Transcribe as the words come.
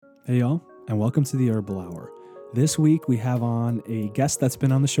Hey y'all, and welcome to the Herbal Hour. This week we have on a guest that's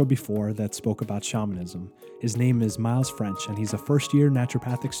been on the show before that spoke about shamanism. His name is Miles French, and he's a first-year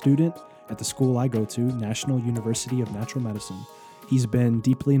naturopathic student at the school I go to, National University of Natural Medicine. He's been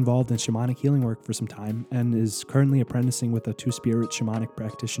deeply involved in shamanic healing work for some time and is currently apprenticing with a two-spirit shamanic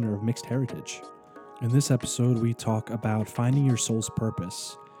practitioner of mixed heritage. In this episode, we talk about finding your soul's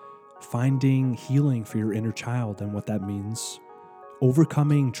purpose, finding healing for your inner child and what that means,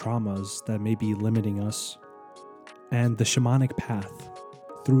 overcoming traumas that may be limiting us, and the shamanic path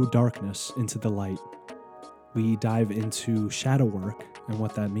through darkness into the light. We dive into shadow work and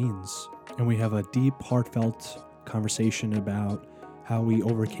what that means, and we have a deep, heartfelt conversation about how we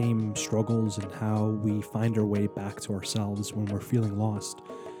overcame struggles and how we find our way back to ourselves when we're feeling lost.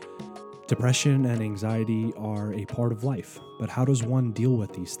 Depression and anxiety are a part of life, but how does one deal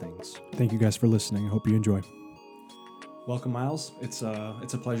with these things? Thank you guys for listening. I hope you enjoy. Welcome, Miles. It's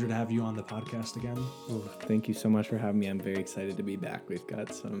a pleasure to have you on the podcast again. Well, thank you so much for having me. I'm very excited to be back. We've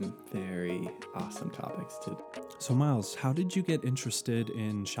got some very awesome topics to. So, Miles, how did you get interested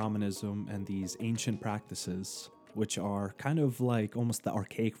in shamanism and these ancient practices, which are kind of like almost the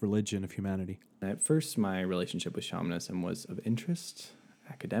archaic religion of humanity? At first, my relationship with shamanism was of interest,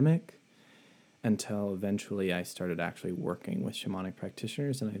 academic, until eventually I started actually working with shamanic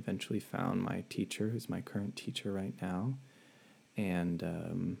practitioners, and I eventually found my teacher, who's my current teacher right now,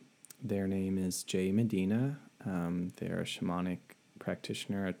 and their name is Jay Medina. They're a shamanic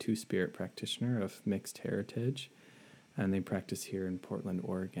practitioner, a two-spirit practitioner of mixed heritage, and they practice here in Portland,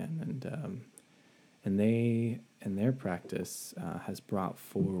 Oregon, and their practice has brought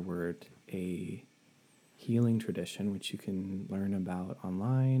forward a healing tradition, which you can learn about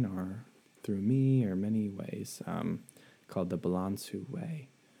online or through me or many ways, called the Balansu Way.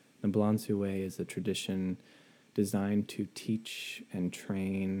 The Balansu Way is a tradition designed to teach and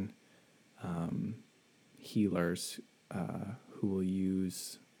train healers who will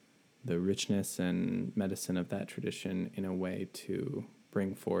use the richness and medicine of that tradition in a way to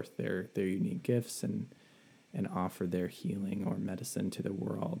bring forth their unique gifts and offer their healing or medicine to the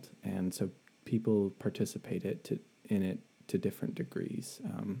world. And so people participate in it to different degrees.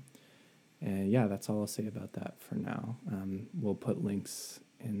 And yeah, that's all I'll say about that for now. We'll put links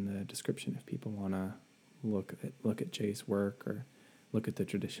in the description if people want to look at Jay's work or look at the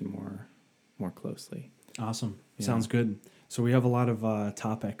tradition more closely. Awesome. Yeah. Sounds good. So we have a lot of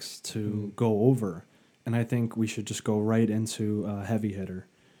topics to go over, and I think we should just go right into a heavy hitter.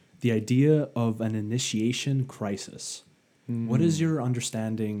 The idea of an initiation crisis. What is your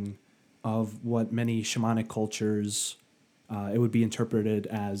understanding of what many shamanic cultures it would be interpreted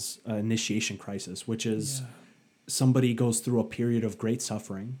as an initiation crisis, which is somebody goes through a period of great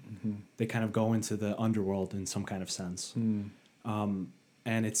suffering. Mm-hmm. They kind of go into the underworld in some kind of sense. And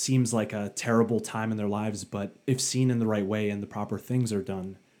it seems like a terrible time in their lives, but if seen in the right way and the proper things are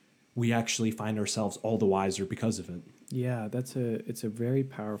done, we actually find ourselves all the wiser because of it. Yeah, it's a very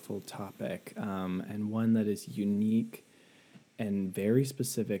powerful topic, and one that is unique and very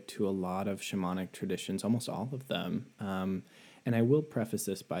specific to a lot of shamanic traditions, almost all of them. And I will preface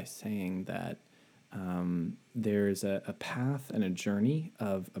this by saying that there's a path and a journey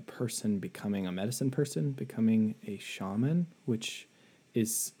of a person becoming a medicine person, becoming a shaman, which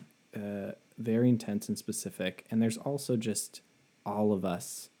is very intense and specific. And there's also just all of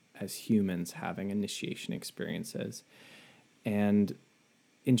us as humans having initiation experiences. And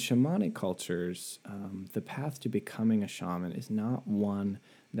in shamanic cultures, the path to becoming a shaman is not one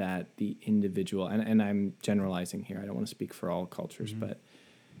that the individual, and I'm generalizing here, I don't want to speak for all cultures, but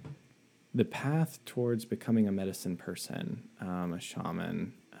the path towards becoming a medicine person, a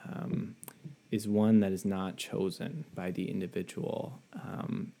shaman, is one that is not chosen by the individual.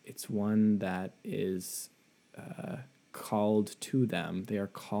 It's one that is called to them. They are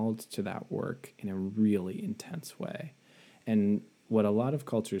called to that work in a really intense way. And what a lot of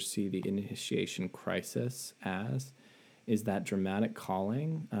cultures see the initiation crisis as is that dramatic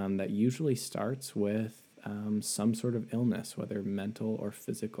calling that usually starts with some sort of illness, whether mental or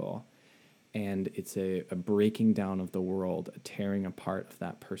physical. And it's a breaking down of the world, a tearing apart of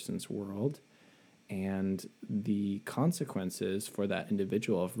that person's world. And the consequences for that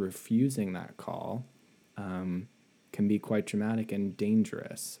individual of refusing that call can be quite dramatic and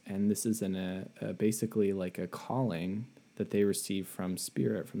dangerous. And this is basically like a calling that they receive from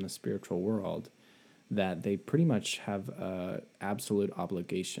spirit, from the spiritual world, that they pretty much have an absolute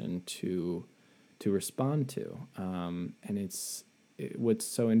obligation to respond to. And what's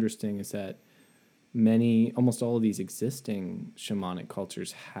so interesting is that almost all of these existing shamanic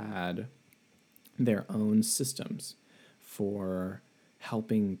cultures had their own systems for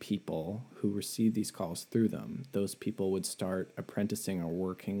helping people who receive these calls through them. Those people would start apprenticing or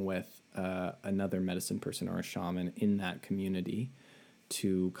working with another medicine person or a shaman in that community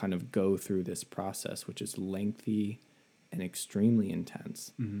to kind of go through this process, which is lengthy and extremely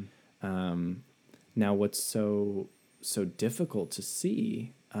intense. Now, what's so difficult to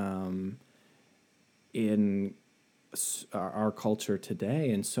see in our culture today,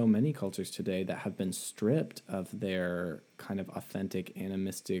 and so many cultures today that have been stripped of their kind of authentic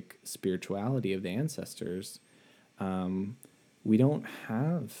animistic spirituality of the ancestors, we don't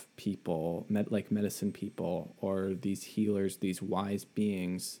have people like medicine people or these healers, these wise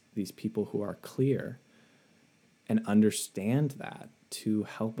beings, these people who are clear and understand that to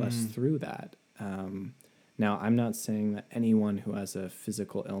help us through that. Now, I'm not saying that anyone who has a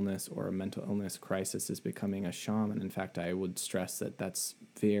physical illness or a mental illness crisis is becoming a shaman. In fact, I would stress that that's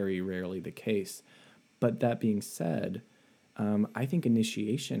very rarely the case. But that being said, I think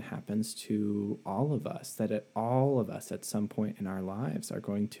initiation happens to all of us, that all of us at some point in our lives are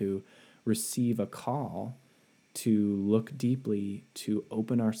going to receive a call to look deeply, to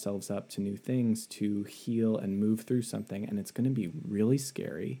open ourselves up to new things, to heal and move through something. And it's going to be really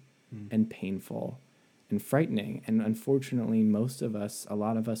scary and painful and frightening. And unfortunately, a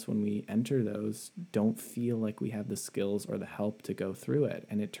lot of us, when we enter those, don't feel like we have the skills or the help to go through it.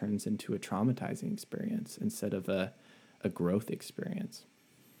 And it turns into a traumatizing experience instead of a growth experience.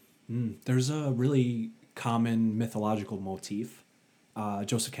 There's a really common mythological motif.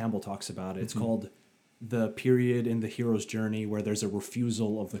 Joseph Campbell talks about it. It's called the period in the hero's journey where there's a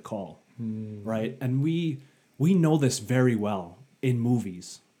refusal of the call, right? And we know this very well in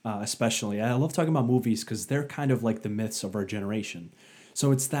movies. Especially, I love talking about movies because they're kind of like the myths of our generation.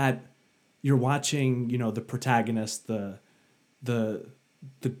 So it's that you're watching, the protagonist, the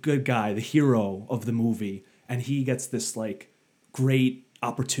good guy, the hero of the movie, and he gets this like great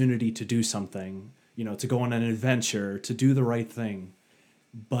opportunity to do something, to go on an adventure, to do the right thing.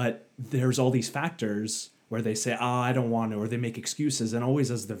 But there's all these factors where they say, I don't want to, or they make excuses. And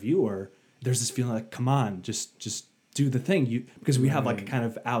always as the viewer, there's this feeling like, come on, just do the thing, because we have like a kind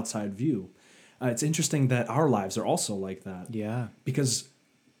of outside view. It's interesting that our lives are also like that. Yeah. Because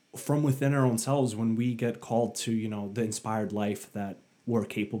from within our own selves, when we get called to, the inspired life that we're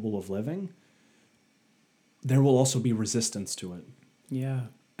capable of living, there will also be resistance to it. Yeah.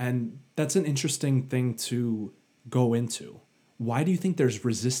 And that's an interesting thing to go into. Why do you think there's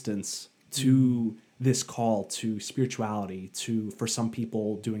resistance to this call to spirituality, for some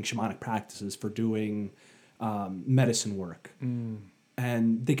people doing shamanic practices, for doing medicine work?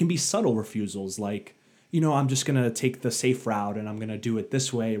 And they can be subtle refusals, like, I'm just going to take the safe route and I'm going to do it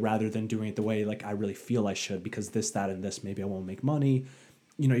this way rather than doing it the way like I really feel I should, because this, that, and this, maybe I won't make money.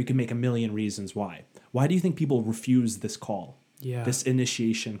 You can make a million reasons why. Why do you think people refuse this call? Yeah. This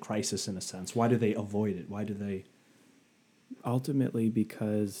initiation crisis, in a sense. Why do they avoid it? Why do they? Ultimately,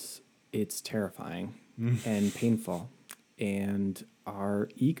 because it's terrifying and painful. And our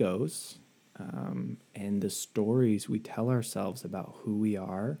egos and the stories we tell ourselves about who we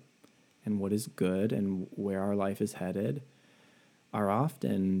are and what is good and where our life is headed are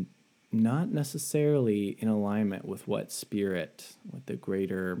often not necessarily in alignment with what the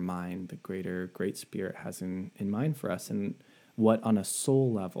greater mind, the great spirit has in mind for us, and what on a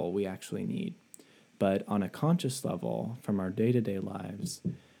soul level we actually need. But on a conscious level, from our day-to-day lives,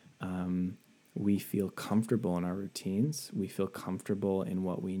 we feel comfortable in our routines. We feel comfortable in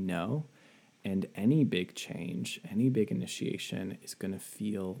what we know. And any big change, any big initiation is going to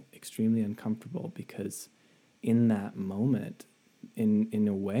feel extremely uncomfortable, because in that moment, in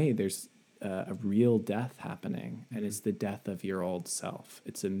a way, there's a real death happening, and it's the death of your old self.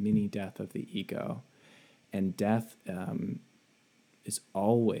 It's a mini death of the ego. And death is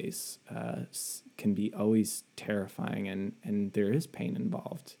always, can be always terrifying, and there is pain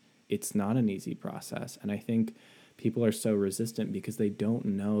involved. It's not an easy process. And I think people are so resistant because they don't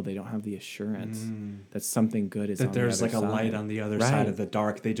know, they don't have the assurance that something good is on the other side. That there's like a light on the other side of the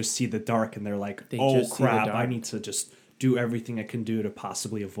dark. They just see the dark and they're like, oh crap, I need to just do everything I can do to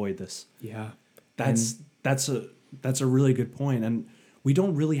possibly avoid this. Yeah. That's a really good point. And we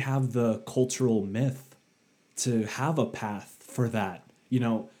don't really have the cultural myth to have a path for that.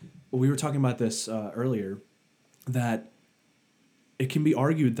 We were talking about this earlier, that it can be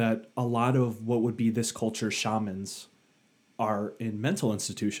argued that a lot of what would be this culture's shamans are in mental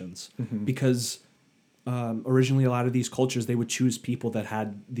institutions, because originally a lot of these cultures, they would choose people that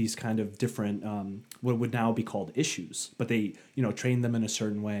had these kind of different, what would now be called issues, but they, trained them in a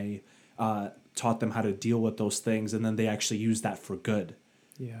certain way, taught them how to deal with those things, and then they actually use that for good.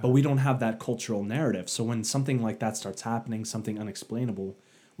 Yeah. But we don't have that cultural narrative. So when something like that starts happening, something unexplainable,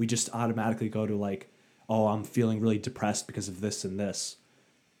 we just automatically go to like, oh, I'm feeling really depressed because of this and this.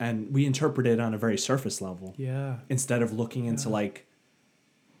 And we interpret it on a very surface level. Yeah. Instead of looking into Yeah. like,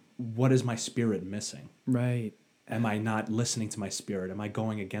 what is my spirit missing? Right. Am I not listening to my spirit? Am I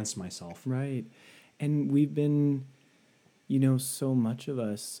going against myself? Right. And we've been, so much of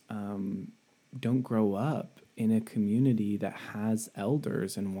us don't grow up in a community that has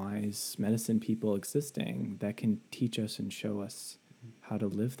elders and wise medicine people existing that can teach us and show us how to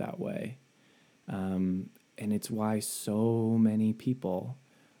live that way. And it's why so many people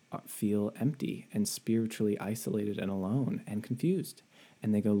feel empty and spiritually isolated and alone and confused.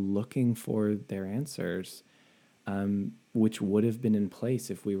 And they go looking for their answers, which would have been in place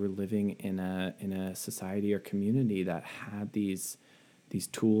if we were living in a society or community that had these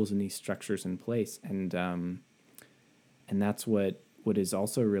tools and these structures in place. And that's what is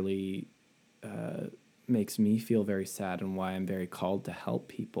also really makes me feel very sad, and why I'm very called to help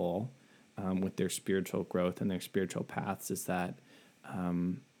people with their spiritual growth and their spiritual paths, is that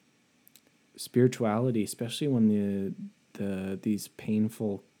spirituality, especially when these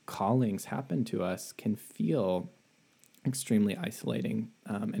painful callings happen to us, can feel extremely isolating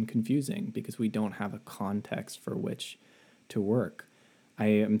and confusing because we don't have a context for which to work. I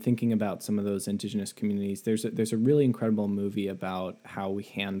am thinking about some of those indigenous communities. There's a really incredible movie about how we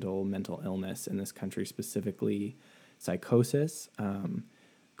handle mental illness in this country, specifically psychosis,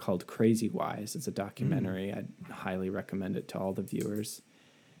 called Crazy Wise. It's a documentary. I'd highly recommend it to all the viewers.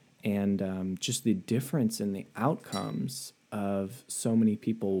 And just the difference in the outcomes of so many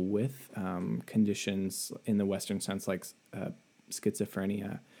people with conditions in the Western sense, like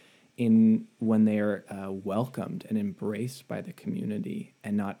schizophrenia, in when they are welcomed and embraced by the community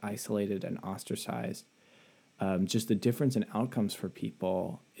and not isolated and ostracized. Just the difference in outcomes for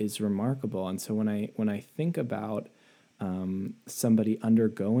people is remarkable. And so when I think about somebody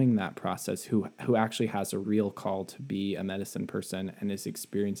undergoing that process who actually has a real call to be a medicine person and is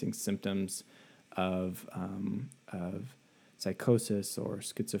experiencing symptoms of psychosis or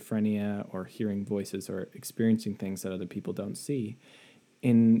schizophrenia or hearing voices or experiencing things that other people don't see,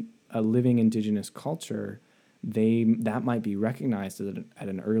 in a living indigenous culture, that might be recognized at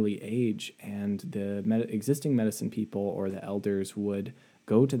an early age, and the existing medicine people or the elders would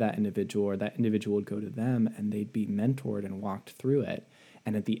go to that individual, or that individual would go to them, and they'd be mentored and walked through it.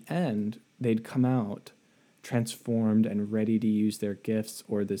 And at the end, they'd come out transformed and ready to use their gifts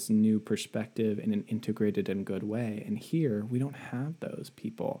or this new perspective in an integrated and good way. And here, we don't have those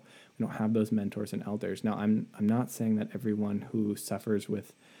people. We don't have those mentors and elders. Now, I'm not saying that everyone who suffers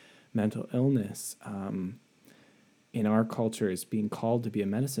with mental illness in our culture is being called to be a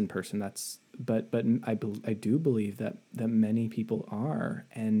medicine person. But I do believe that many people are,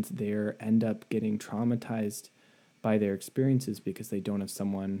 and they end up getting traumatized by their experiences because they don't have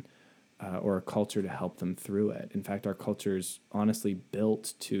someone or a culture to help them through it. In fact, our culture is honestly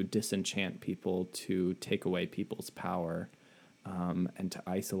built to disenchant people, to take away people's power, and to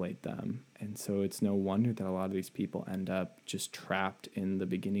isolate them. And so it's no wonder that a lot of these people end up just trapped in the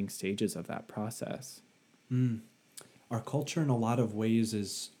beginning stages of that process. Our culture in a lot of ways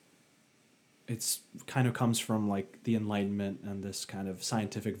it's kind of comes from like the Enlightenment and this kind of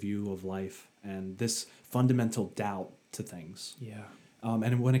scientific view of life and this fundamental doubt to things. Yeah.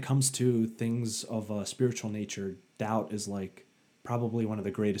 And when it comes to things of a spiritual nature, doubt is like probably one of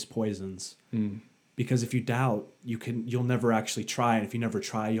the greatest poisons. Because if you doubt, you'll never actually try. And if you never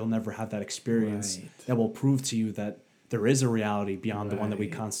try, you'll never have that experience that will prove to you that there is a reality beyond the one that we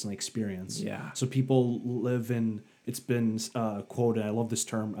constantly experience. Yeah. So people live in, it's been quoted, I love this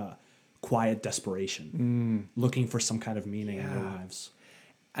term, quiet desperation, looking for some kind of meaning in their lives.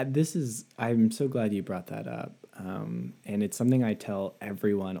 I'm so glad you brought that up. And it's something I tell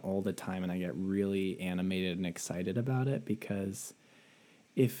everyone all the time, and I get really animated and excited about it, because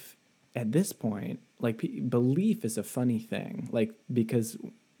if at this point, like, belief is a funny thing, like, because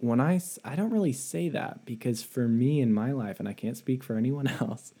when I don't really say that, because for me in my life, and I can't speak for anyone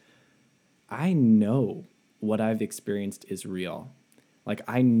else, I know what I've experienced is real. Like,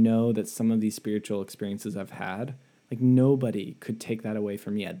 I know that some of these spiritual experiences I've had, like, nobody could take that away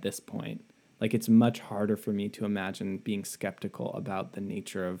from me at this point. Like, it's much harder for me to imagine being skeptical about the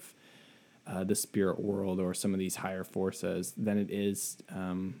nature of the spirit world or some of these higher forces than it is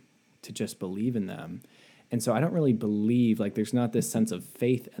to just believe in them. And so I don't really believe, like, there's not this sense of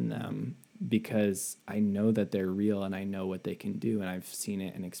faith in them, because I know that they're real and I know what they can do, and I've seen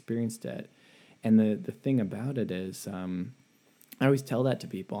it and experienced it. And the thing about it is, I always tell that to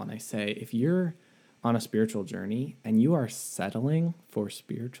people, and I say, if you're on a spiritual journey and you are settling for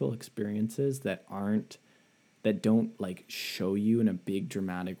spiritual experiences that don't like show you in a big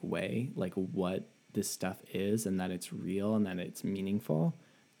dramatic way like what this stuff is and that it's real and that it's meaningful,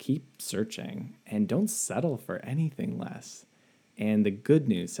 keep searching and don't settle for anything less. And the good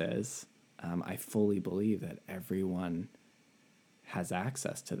news is, I fully believe that everyone has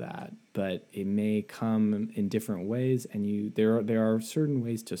access to that, but it may come in different ways, and there are certain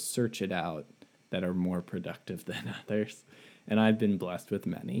ways to search it out that are more productive than others. And I've been blessed with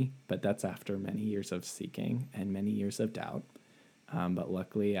many, but that's after many years of seeking and many years of doubt. But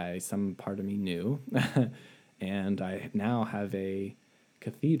luckily, some part of me knew, and I now have a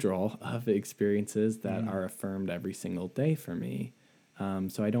cathedral of experiences that are affirmed every single day for me.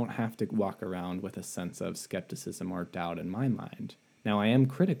 So I don't have to walk around with a sense of skepticism or doubt in my mind. Now, I am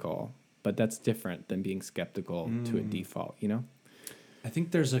critical, but that's different than being skeptical to a default, you know? I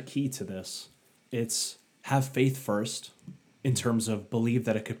think there's a key to this. It's have faith first in terms of believe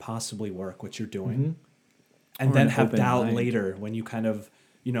that it could possibly work what you're doing. And Or then an have open doubt mind. later when you kind of,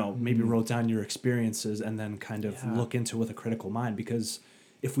 maybe wrote down your experiences and then kind of look into it with a critical mind. Because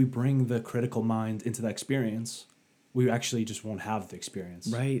if we bring the critical mind into that experience, we actually just won't have the experience.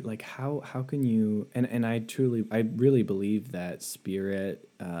 Right. Like how can you, and I really believe that spirit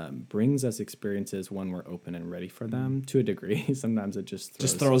brings us experiences when we're open and ready for them to a degree. Sometimes it just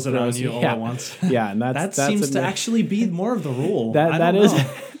throws it on you all at once. Yeah. And that seems to actually be more of the rule.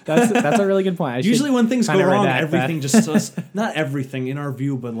 That's a really good point. Usually when things go wrong, everything just does, not everything in our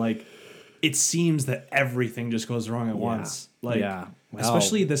view, but like it seems that everything just goes wrong at once. Like,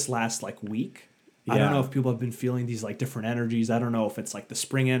 especially this last like week. I don't know if people have been feeling these like different energies. I don't know if it's like the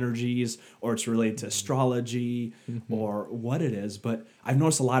spring energies or it's related to astrology or what it is. But I've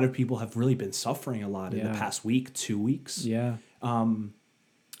noticed a lot of people have really been suffering a lot in the past week, 2 weeks. Yeah.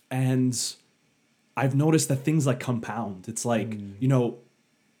 And I've noticed that things like compound. It's like,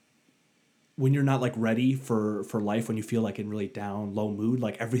 when you're not like ready for life, when you feel like in really down, low mood,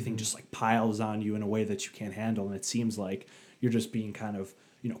 like everything just like piles on you in a way that you can't handle. And it seems like you're just being kind of,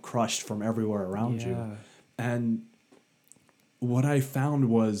 crushed from everywhere around you. And what I found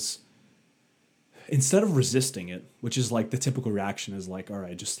was instead of resisting it, which is like the typical reaction is like, all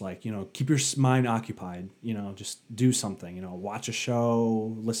right, just like, keep your mind occupied, just do something, watch a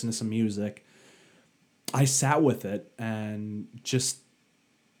show, listen to some music. I sat with it and just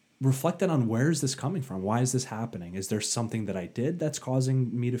reflected on where is this coming from? Why is this happening? Is there something that I did that's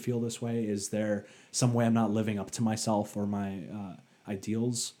causing me to feel this way? Is there some way I'm not living up to myself or my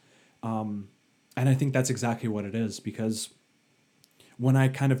ideals? And I think that's exactly what it is, because when I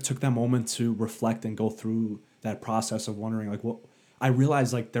kind of took that moment to reflect and go through that process of wondering, like, what I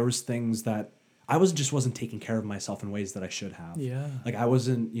realized, like, there was things that I wasn't taking care of myself in ways that I should have. Yeah. Like I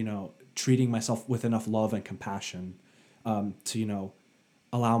wasn't, treating myself with enough love and compassion to,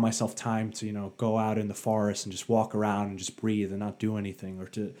 allow myself time to, go out in the forest and just walk around and just breathe and not do anything, or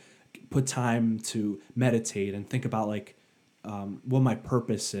to put time to meditate and think about like what my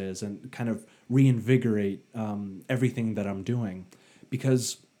purpose is and kind of reinvigorate everything that I'm doing.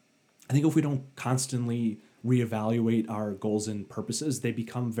 Because I think if we don't constantly reevaluate our goals and purposes, they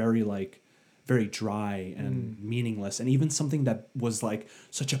become very dry and meaningless. And even something that was like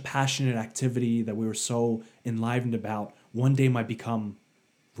such a passionate activity that we were so enlivened about, one day might become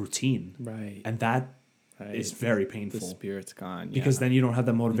routine. Right. And that is very painful. The spirit's gone. Because then you don't have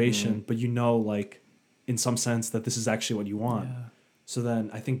the motivation, but like in some sense that this is actually what you want. Yeah. So then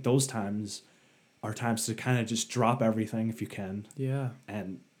I think those times are times to kind of just drop everything if you can. Yeah.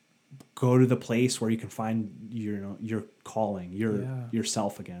 And go to the place where you can find your calling,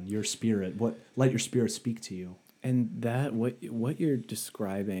 yourself again, your spirit. Let your spirit speak to you. And that what you're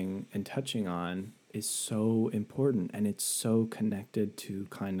describing and touching on is so important, and it's so connected to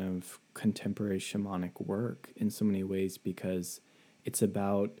kind of contemporary shamanic work in so many ways, because it's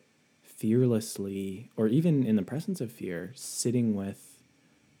about fearlessly, or even in the presence of fear, sitting with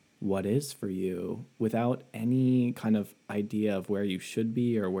what is for you without any kind of idea of where you should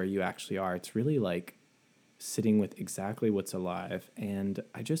be or where you actually are. It's really like sitting with exactly what's alive. And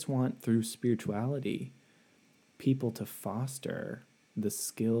I just want, through spirituality, people to foster the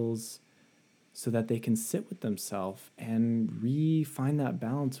skills so that they can sit with themselves and find that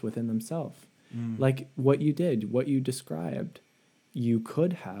balance within themselves. Like what you did, what you described, you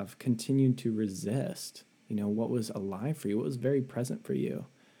could have continued to resist, what was alive for you, what was very present for you.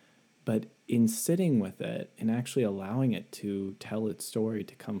 But in sitting with it and actually allowing it to tell its story,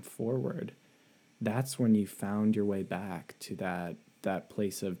 to come forward, that's when you found your way back to that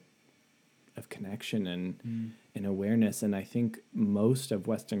place of of connection and awareness. And I think most of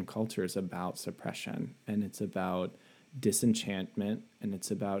Western culture is about suppression, and it's about disenchantment, and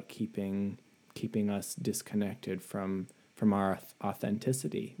it's about keeping us disconnected from our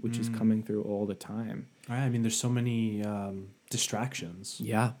authenticity, which is coming through all the time. Right. I mean, there's so many distractions.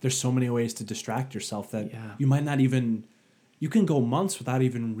 Yeah. There's so many ways to distract yourself that Yeah. you might not even, you can go months without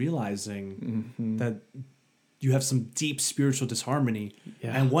even realizing that you have some deep spiritual disharmony.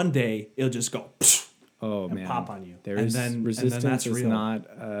 Yeah. And one day it'll just go and Man. pop on you. Resistance that's is real. not...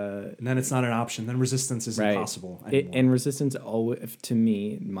 and then it's not an option. Then resistance is right. impossible anymore. And resistance always, to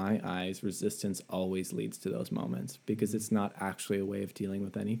me, in my eyes, resistance always leads to those moments, because it's not actually a way of dealing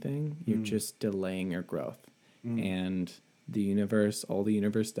with anything. You're just delaying your growth. And the universe, all the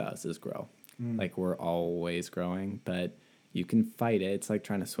universe does is grow. Like, we're always growing, but you can fight it. It's like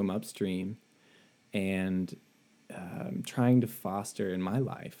trying to swim upstream, and trying to foster in my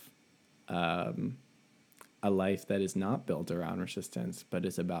life a life that is not built around resistance, but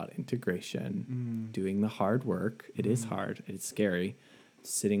is about integration, doing the hard work. It is hard. It's scary.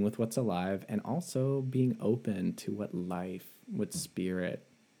 Sitting with what's alive, and also being open to what life, what spirit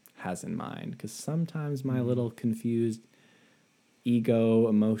has in mind. Because sometimes my little confused ego,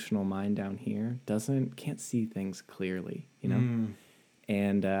 emotional mind down here can't see things clearly, you know?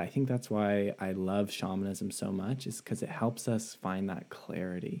 And I think that's why I love shamanism so much, is because it helps us find that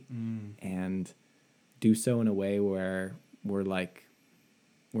clarity and do so in a way where we're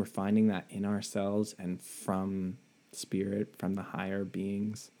finding that in ourselves and from spirit, from the higher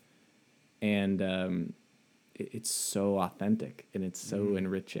beings. And it's so authentic, and it's so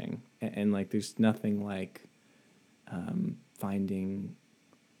enriching. And like, there's nothing like finding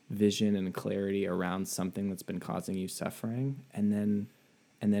vision and clarity around something that's been causing you suffering, and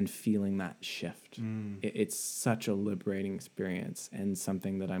then feeling that shift. It's such a liberating experience, and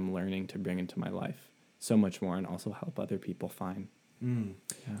something that I'm learning to bring into my life so much more, and also help other people find. Yeah.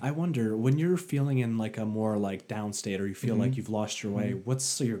 I wonder, when you're feeling in like a more like down state, or you feel like you've lost your way,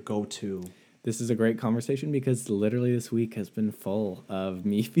 what's your go-to? This is a great conversation, because literally this week has been full of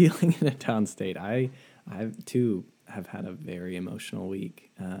me feeling in a down state. I too have had a very emotional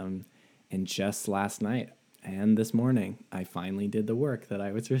week. And just last night and this morning, I finally did the work that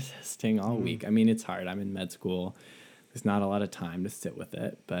I was resisting all week. I mean, it's hard. I'm in med school. There's not a lot of time to sit with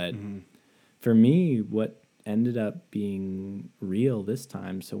it. But for me, what ended up being real this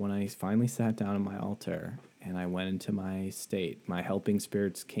time, so when I finally sat down at my altar and I went into my state, my helping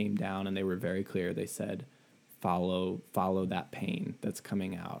spirits came down, and they were very clear. They said, follow that pain that's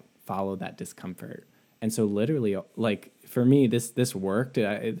coming out, follow that discomfort. And so literally, like, for me, this worked.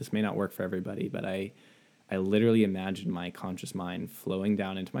 This may not work for everybody, but I literally imagined my conscious mind flowing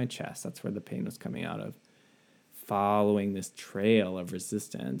down into my chest. That's where the pain was coming out of, following this trail of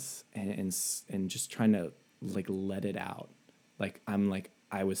resistance, and just trying to like let it out.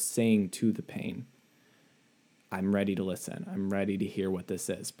 I was saying to the pain, I'm ready to listen. I'm ready to hear what this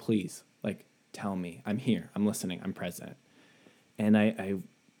is. Please, like, tell me. I'm here. I'm listening. I'm present. And I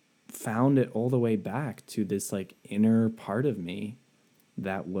found it all the way back to this like inner part of me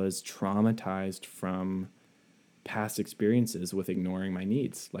that was traumatized from past experiences with ignoring my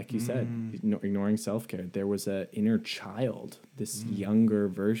needs. Like you said, ignoring self-care. There was an inner child, this younger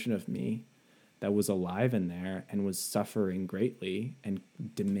version of me that was alive in there and was suffering greatly and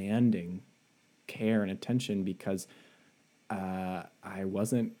demanding care and attention, because I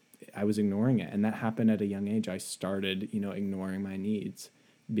was ignoring it. And that happened at a young age. I started, ignoring my needs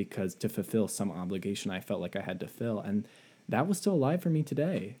because to fulfill some obligation I felt like I had to fill. And that was still alive for me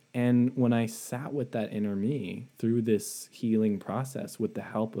today. And when I sat with that inner me through this healing process with the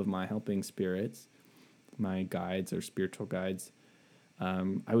help of my helping spirits, my guides or spiritual guides,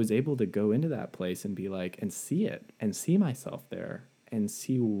 I was able to go into that place and be like, and see it, and see myself there, and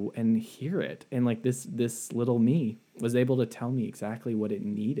see and hear it. And like this little me was able to tell me exactly what it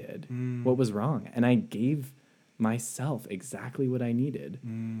needed, what was wrong. And I gave myself exactly what I needed.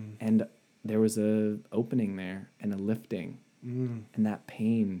 And there was a opening there and a lifting, and that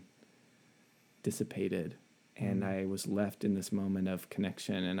pain dissipated. And I was left in this moment of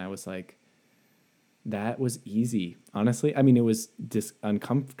connection. And I was like, that was easy. Honestly, I mean, it was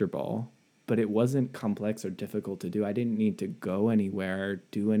uncomfortable, but it wasn't complex or difficult to do. I didn't need to go anywhere,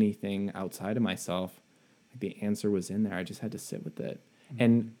 do anything outside of myself. Like, the answer was in there. I just had to sit with it.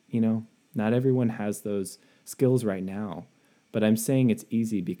 And, not everyone has those skills right now, but I'm saying it's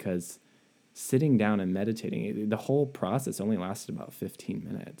easy because sitting down and meditating, the whole process only lasted about 15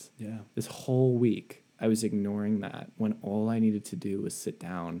 minutes. Yeah. This whole week, I was ignoring that when all I needed to do was sit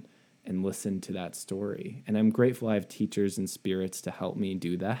down and listen to that story. And I'm grateful I have teachers and spirits to help me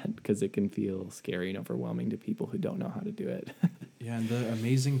do that, because it can feel scary and overwhelming to people who don't know how to do it. Yeah, and the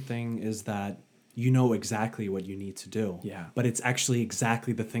amazing thing is that you know exactly what you need to do. Yeah. But it's actually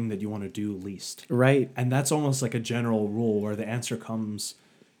exactly the thing that you want to do least. Right. And that's almost like a general rule where the answer comes,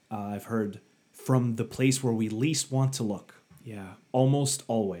 I've heard, from the place where we least want to look. Yeah. Almost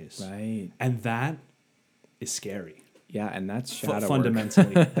always. Right. And that is scary. Yeah, and that's shadow work.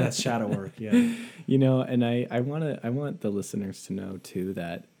 Fundamentally, that's shadow work. Yeah. You know, and I want the listeners to know too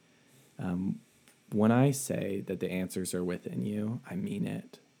that when I say that the answers are within you, I mean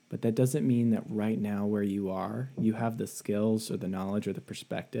it. But that doesn't mean that right now where you are, you have the skills or the knowledge or the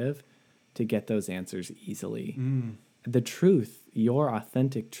perspective to get those answers easily. The truth, your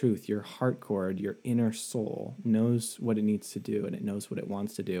authentic truth, your heart chord, your inner soul knows what it needs to do, and it knows what it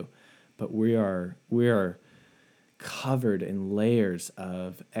wants to do. But we are covered in layers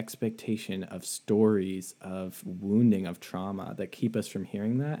of expectation, of stories, of wounding, of trauma that keep us from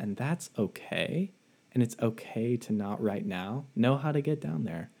hearing that. And that's okay. And it's okay to not right now know how to get down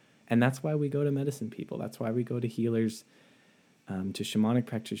there. And that's why we go to medicine people. That's why we go to healers, to shamanic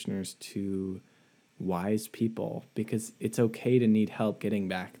practitioners, to wise people, because it's okay to need help getting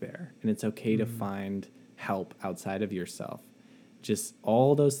back there. And it's okay to find help outside of yourself. Just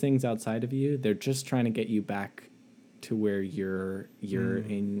all those things outside of you, they're just trying to get you back to where you're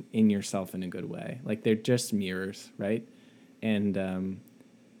in yourself in a good way. Like they're just mirrors, right? And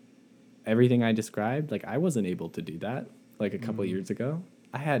everything I described, like I wasn't able to do that like a couple years ago.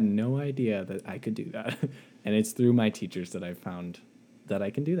 I had no idea that I could do that. And it's through my teachers that I found that I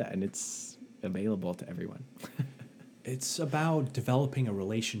can do that. And it's available to everyone. It's about developing a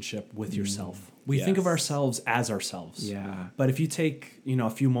relationship with yourself. We think of ourselves as ourselves. Yeah. But if you take, a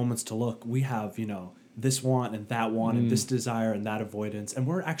few moments to look, we have, this want and that want and this desire and that avoidance. And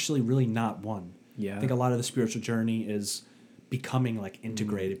we're actually really not one. Yeah. I think a lot of the spiritual journey is becoming like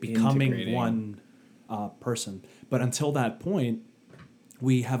integrated, becoming one person. But until that point,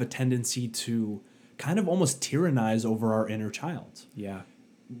 we have a tendency to kind of almost tyrannize over our inner child. Yeah.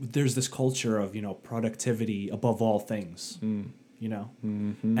 There's this culture of, productivity above all things, and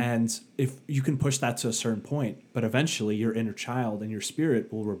if you can push that to a certain point, but eventually your inner child and your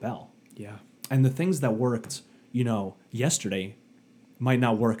spirit will rebel. Yeah. And the things that worked, yesterday might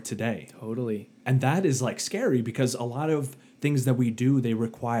not work today. Totally. And that is like scary because a lot of things that we do, they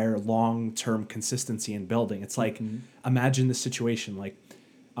require long-term consistency in building. It's like, imagine the situation, like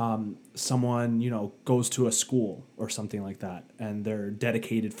someone, goes to a school or something like that, and they're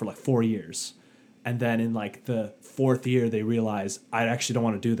dedicated for like 4 years. And then in like the 4th year, they realize, I actually don't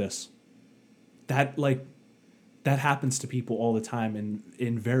want to do this. That happens to people all the time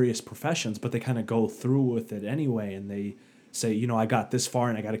in various professions, but they kind of go through with it anyway. And they say, I got this far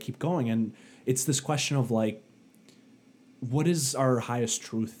and I got to keep going. And it's this question of like, what is our highest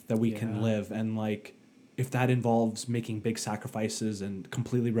truth that we can live? And like, if that involves making big sacrifices and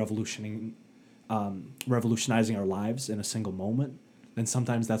completely revolutionizing our lives in a single moment, then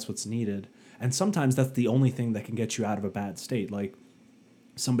sometimes that's what's needed. And sometimes that's the only thing that can get you out of a bad state. Like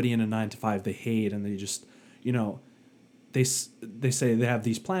somebody in a 9-to-5 they hate, and they just, they say they have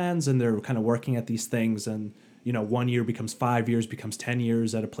these plans and they're kind of working at these things, and 1 year becomes 5 years, becomes 10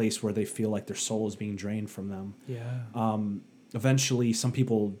 years at a place where they feel like their soul is being drained from them. Yeah. Eventually, some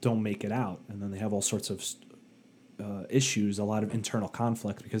people don't make it out, and then they have all sorts of issues, a lot of internal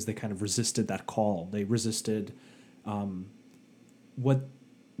conflict, because they kind of resisted that call. They resisted what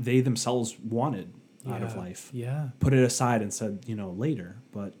they themselves wanted out of life. Yeah. Put it aside and said, later.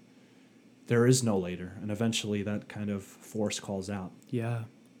 But there is no later, and eventually that kind of force calls out. Yeah.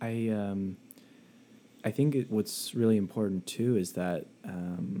 I think what's really important too is that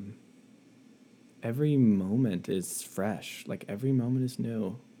every moment is fresh. Like every moment is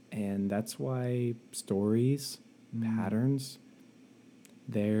new. And that's why stories, patterns,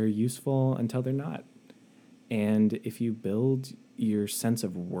 they're useful until they're not. And if you build your sense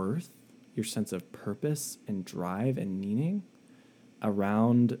of worth, your sense of purpose and drive and meaning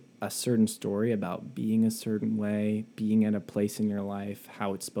around a certain story about being a certain way, being at a place in your life,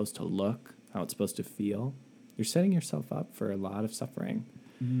 how it's supposed to look, how it's supposed to feel, you're setting yourself up for a lot of suffering.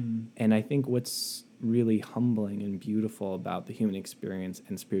 And I think what's really humbling and beautiful about the human experience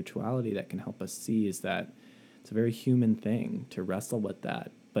and spirituality that can help us see is that it's a very human thing to wrestle with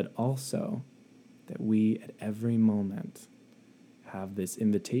that, but also that we at every moment have this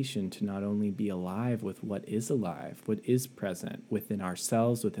invitation to not only be alive with what is alive, what is present within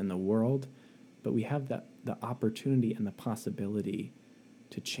ourselves, within the world, but we have the opportunity and the possibility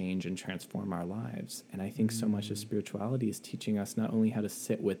to change and transform our lives. And I think so much of spirituality is teaching us not only how to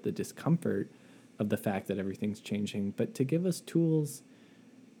sit with the discomfort of the fact that everything's changing, but to give us tools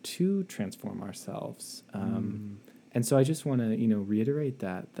to transform ourselves. And so I just want to, reiterate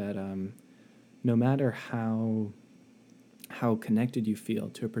that no matter how connected you feel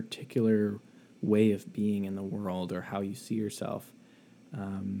to a particular way of being in the world or how you see yourself,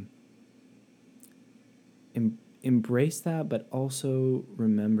 embrace that, but also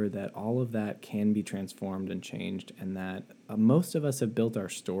remember that all of that can be transformed and changed, and that most of us have built our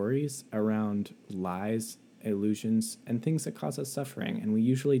stories around lies, illusions, and things that cause us suffering, and we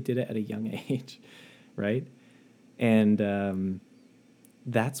usually did it at a young age, right? And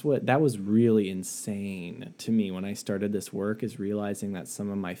that was really insane to me when I started this work, is realizing that some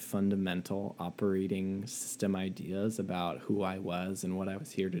of my fundamental operating system ideas about who I was and what I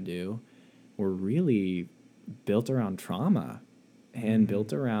was here to do were really built around trauma and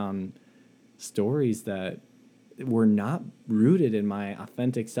built around stories that were not rooted in my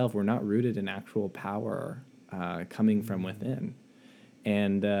authentic self, were not rooted in actual power coming from within.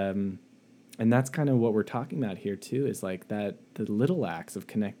 And that's kind of what we're talking about here too, is like that the little acts of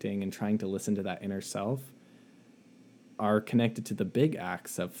connecting and trying to listen to that inner self are connected to the big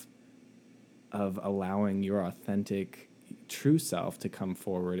acts of allowing your authentic true self to come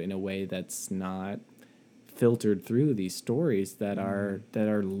forward in a way that's not filtered through these stories that are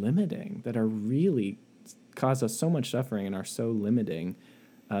limiting, that are really cause us so much suffering and are so limiting.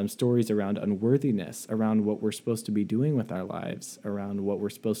 Stories around unworthiness, around what we're supposed to be doing with our lives, around what we're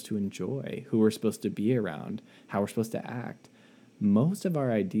supposed to enjoy, who we're supposed to be around, how we're supposed to act. Most of our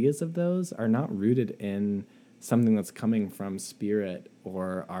ideas of those are not rooted in something that's coming from spirit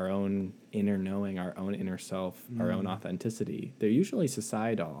or our own inner knowing, our own inner self, our own authenticity. They're usually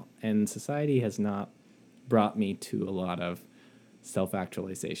societal, and society has not brought me to a lot of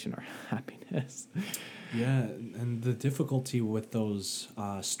self-actualization or happiness. Yeah, and the difficulty with those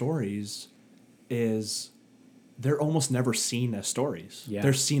stories is they're almost never seen as stories. Yeah.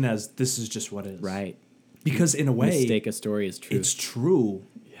 They're seen as, this is just what it is. Right. Because in a way, mistake a story as truth. It's true.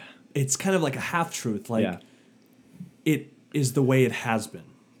 Yeah. It's kind of like a half-truth. Like, it is the way it has been.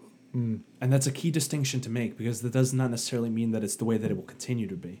 And that's a key distinction to make, because that does not necessarily mean that it's the way that it will continue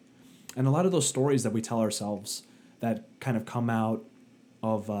to be. And a lot of those stories that we tell ourselves that kind of come out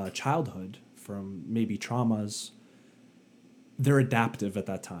of childhood, from maybe traumas, they're adaptive at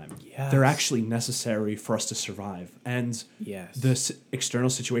that time. Yes. They're actually necessary for us to survive. And yes. the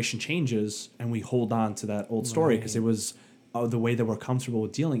external situation changes, and we hold on to that old story because it was the way that we're comfortable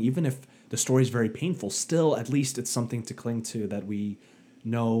with dealing. Even if the story is very painful, still, at least it's something to cling to that we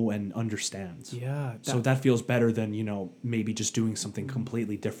know and understand. Yeah. So that feels better than, maybe just doing something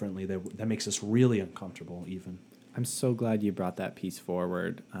completely differently that makes us really uncomfortable even. I'm so glad you brought that piece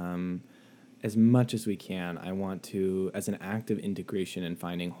forward. As much as we can, I want to, as an act of integration and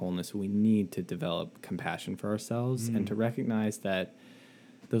finding wholeness, we need to develop compassion for ourselves and to recognize that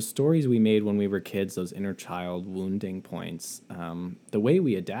those stories we made when we were kids, those inner child wounding points, the way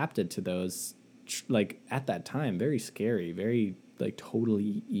we adapted to those, at that time, very scary, very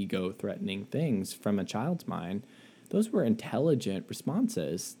totally ego-threatening things from a child's mind, those were intelligent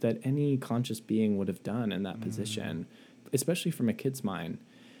responses that any conscious being would have done in that position, especially from a kid's mind.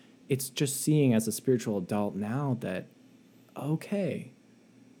 It's just seeing as a spiritual adult now that, okay,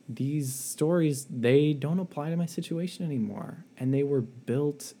 these stories, they don't apply to my situation anymore. And they were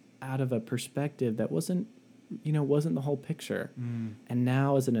built out of a perspective that wasn't the whole picture. And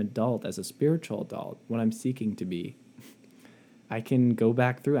now as an adult, as a spiritual adult, what I'm seeking to be, I can go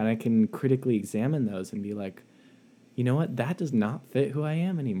back through and I can critically examine those and be like, you know what, that does not fit who I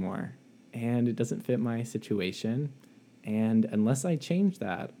am anymore. And it doesn't fit my situation. And unless I change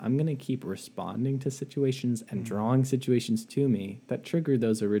that, I'm going to keep responding to situations and drawing situations to me that trigger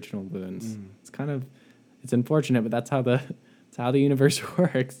those original wounds. It's unfortunate, but that's how the universe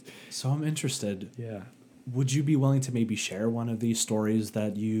works. So I'm interested. Yeah. Would you be willing to maybe share one of these stories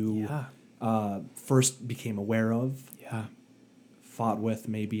that you first became aware of? Yeah. Fought with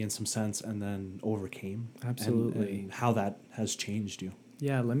maybe in some sense and then overcame? Absolutely. And how that has changed you?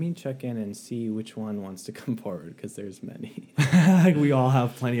 Yeah, let me check in and see which one wants to come forward, because there's many. We all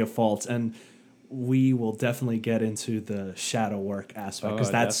have plenty of faults, and we will definitely get into the shadow work aspect, because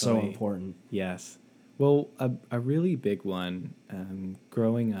that's definitely so important. Yes. Well, a really big one,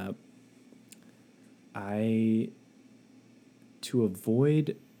 growing up, to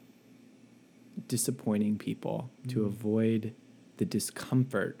avoid disappointing people, to avoid the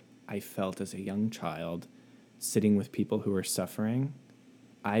discomfort I felt as a young child sitting with people who were suffering,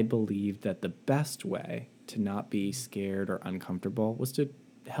 I believed that the best way to not be scared or uncomfortable was to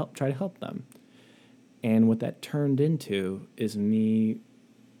try to help them. And what that turned into is me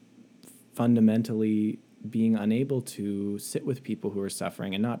fundamentally being unable to sit with people who are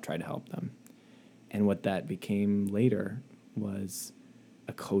suffering and not try to help them. And what that became later was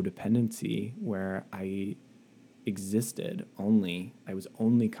a codependency where I was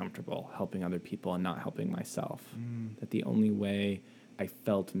only comfortable helping other people and not helping myself. That the only way I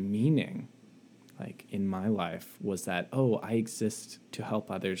felt meaning, like in my life, was that, oh, I exist to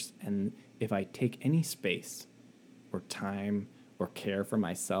help others. And if I take any space or time or care for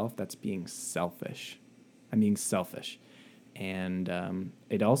myself, that's being selfish. I'm being selfish. And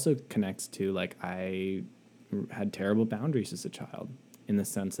it also connects to, like, I had terrible boundaries as a child in the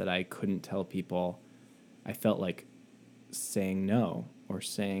sense that I couldn't tell people. I felt like saying no or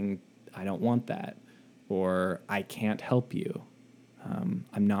saying, I don't want that, or I can't help you.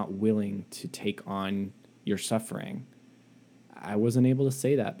 I'm not willing to take on your suffering. I wasn't able to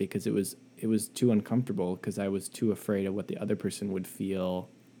say that because it was too uncomfortable, because I was too afraid of what the other person would feel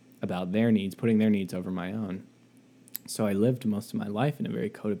about their needs, putting their needs over my own. So I lived most of my life in a very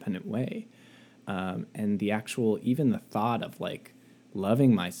codependent way. And even the thought of like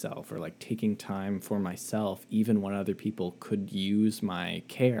loving myself or like taking time for myself, even when other people could use my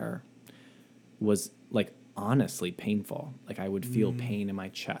care, was like honestly painful. Like I would feel pain in my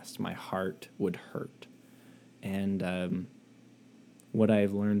chest. My heart would hurt. And what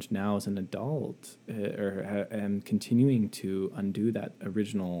I've learned now as an adult, or am continuing to undo that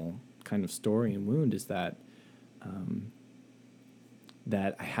original kind of story and wound, is that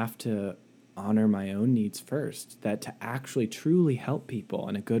that I have to honor my own needs first, that to actually truly help people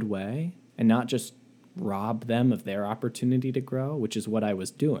in a good way and not just rob them of their opportunity to grow, which is what I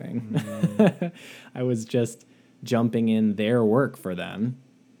was doing. I was just jumping in their work for them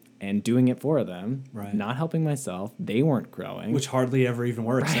and doing it for them, right, not helping myself. They weren't growing. Which hardly ever even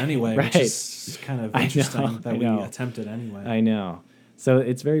works anyway, right. Which is kind of interesting that we attempted anyway. I know. So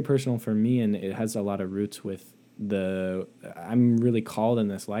it's very personal for me, and it has a lot of roots with I'm really called in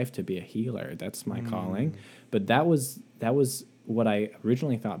this life to be a healer. That's my calling. But that was what I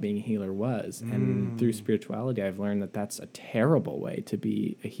originally thought being a healer was. And through spirituality, I've learned that that's a terrible way to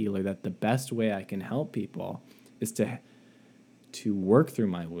be a healer, that the best way I can help people is to work through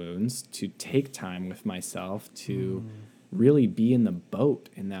my wounds, to take time with myself, to really be in the boat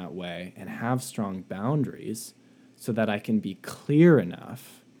in that way and have strong boundaries so that I can be clear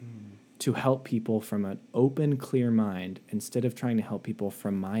enough to help people from an open, clear mind instead of trying to help people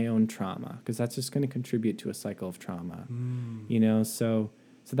from my own trauma, because that's just going to contribute to a cycle of trauma. So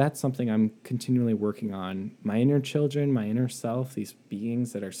that's something I'm continually working on. My inner children, my inner self, these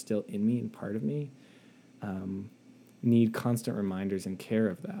beings that are still in me and part of me, need constant reminders and care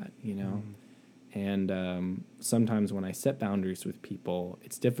of that, And sometimes when I set boundaries with people,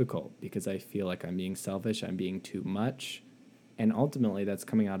 it's difficult because I feel like I'm being selfish, I'm being too much. And ultimately, that's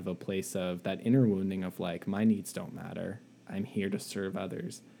coming out of a place of that inner wounding of like, my needs don't matter. I'm here to serve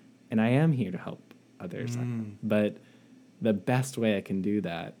others. And I am here to help others. But the best way I can do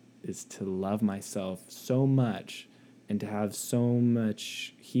that is to love myself so much and to have so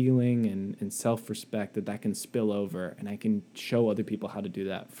much healing and self-respect that can spill over, and I can show other people how to do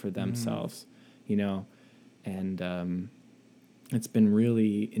that for themselves, And it's been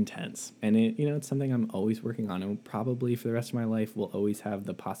really intense, and it's something I'm always working on, and probably for the rest of my life will always have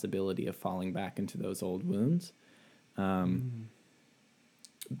the possibility of falling back into those old wounds. How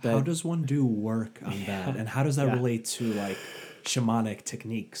does one do work on that, and how does that relate to like shamanic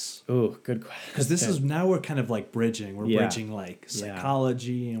techniques? Oh, good question. Because now we're kind of like bridging. We're bridging like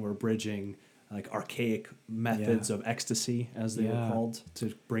psychology, and we're bridging like archaic methods of ecstasy, as they were called,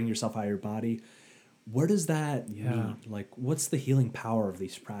 to bring yourself out of your body. Where does that mean? Like, what's the healing power of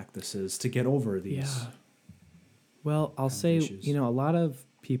these practices to get over these? Yeah. Well, I'll say, a lot of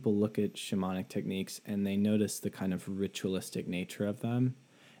people look at shamanic techniques and they notice the kind of ritualistic nature of them.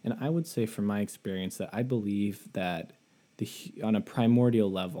 And I would say from my experience that I believe that on a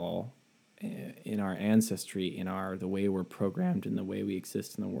primordial level, in our ancestry, in the way we're programmed, in the way we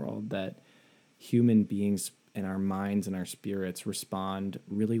exist in the world, that human beings and our minds and our spirits respond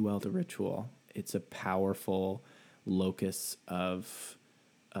really well to ritual. It's a powerful locus of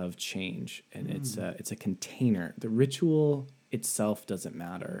change, and it's a container. The ritual itself doesn't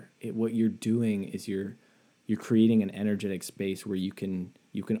matter. What you're doing is you're creating an energetic space where you can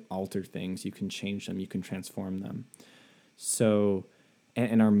alter things, you can change them, you can transform them. So,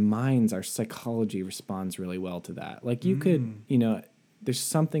 and our minds, our psychology responds really well to that. Like you could, there's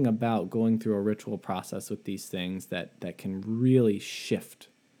something about going through a ritual process with these things that can really shift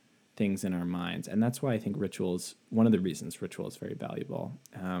things in our minds. And that's why I think one of the reasons ritual is very valuable.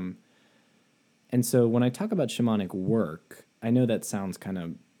 And so when I talk about shamanic work, I know that sounds kind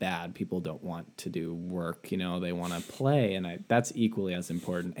of bad. People don't want to do work, they want to play, and that's equally as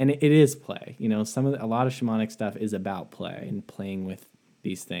important. And it is play. A lot of shamanic stuff is about play and playing with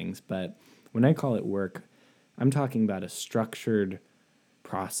these things. But when I call it work, I'm talking about a structured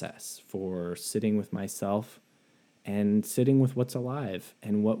process for sitting with myself and sitting with what's alive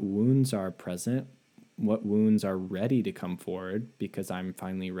and what wounds are present, what wounds are ready to come forward because I'm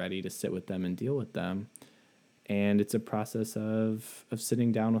finally ready to sit with them and deal with them. And it's a process of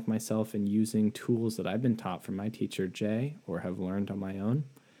sitting down with myself and using tools that I've been taught from my teacher, Jay, or have learned on my own,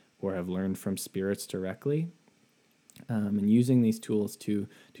 or have learned from spirits directly, and using these tools to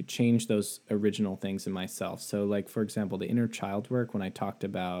change those original things in myself. So, like, for example, the inner child work, when I talked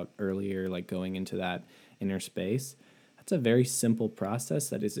about earlier, like going into that inner space, that's a very simple process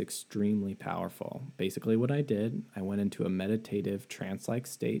that is extremely powerful. Basically what I did, I went into a meditative trance-like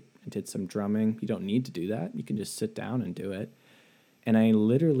state and did some drumming. You don't need to do that. You can just sit down and do it. And I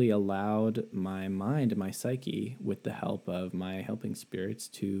literally allowed my mind and my psyche, with the help of my helping spirits,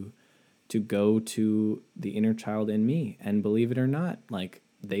 to go to the inner child in me. And believe it or not, like,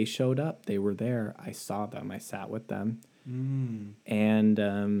 they showed up. They were there. I saw them. I sat with them. And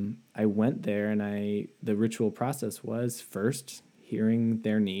I went there, and the ritual process was first hearing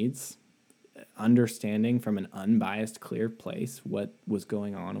their needs, understanding from an unbiased, clear place what was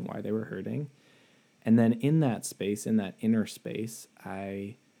going on and why they were hurting. And then in that space, in that inner space,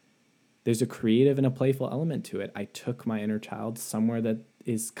 there's a creative and a playful element to it. I took my inner child somewhere that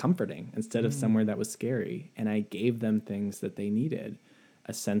is comforting instead of somewhere that was scary. And I gave them things that they needed,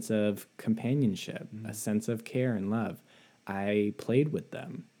 a sense of companionship, a sense of care and love. I played with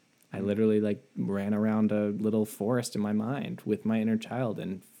them. I literally ran around a little forest in my mind with my inner child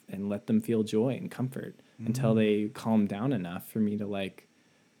and let them feel joy and comfort until they calmed down enough for me to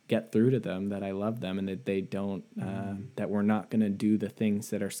get through to them that I love them and that they don't, that we're not going to do the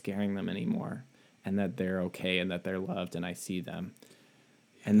things that are scaring them anymore, and that they're okay and that they're loved and I see them.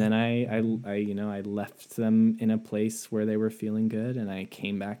 And then I left them in a place where they were feeling good, and I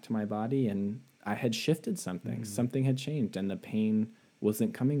came back to my body, and I had shifted something. Something had changed, and the pain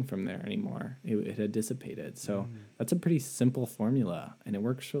wasn't coming from there anymore. It had dissipated. So that's a pretty simple formula, and it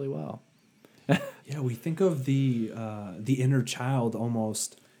works really well. Yeah, we think of the inner child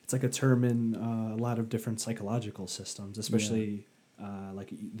almost. It's like a term in a lot of different psychological systems, especially like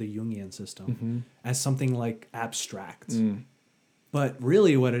the Jungian system, as something like abstract. But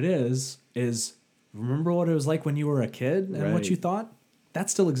really what it is remember what it was like when you were a kid and what you thought? That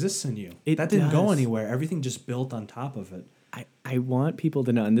still exists in you. That didn't go anywhere. Everything just built on top of it. I want people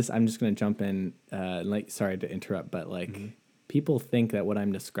to know, and this, I'm just going to jump in, sorry to interrupt, but people think that what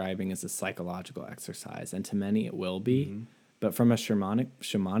I'm describing is a psychological exercise, and to many it will be. But from a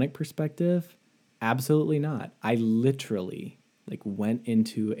shamanic perspective, absolutely not. I literally went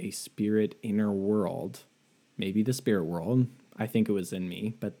into a spirit inner world, maybe the spirit world. I think it was in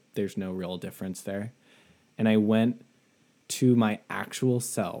me, but there's no real difference there. And I went to my actual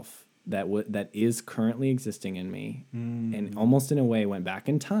self that is currently existing in me, and almost in a way went back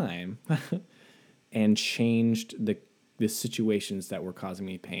in time and changed the situations that were causing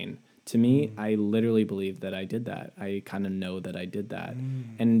me pain. To me, I literally believe that I did that. I kind of know that I did that.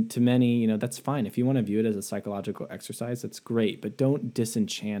 And to many, that's fine. If you want to view it as a psychological exercise, that's great, but don't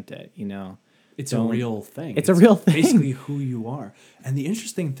disenchant it, It's a real thing. It's a real thing. Basically who you are. And the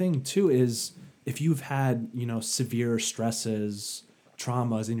interesting thing too is if you've had, severe stresses,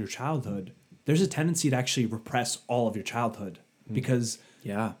 traumas in your childhood, there's a tendency to actually repress all of your childhood because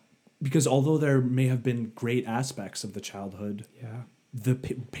although there may have been great aspects of the childhood, the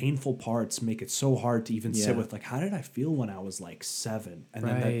painful parts make it so hard to even sit with, how did I feel when I was 7? And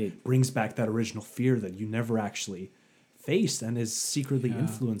then that brings back that original fear that you never actually faced and is secretly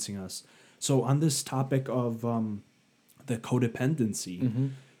influencing us. So on this topic of the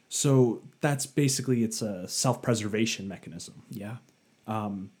codependency, so that's basically, it's a self-preservation mechanism. Yeah.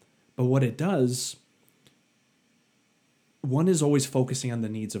 But what it does, one is always focusing on the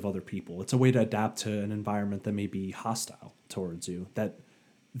needs of other people. It's a way to adapt to an environment that may be hostile towards you,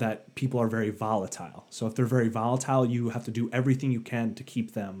 that people are very volatile. So if they're very volatile, you have to do everything you can to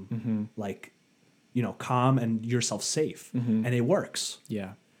keep them calm and yourself safe. And it works.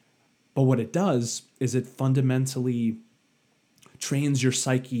 Yeah. But what it does is it fundamentally trains your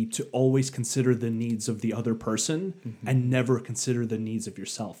psyche to always consider the needs of the other person and never consider the needs of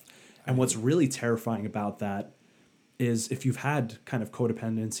yourself. And what's really terrifying about that is if you've had kind of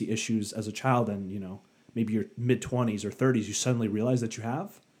codependency issues as a child and, maybe your mid-20s or 30s, you suddenly realize that you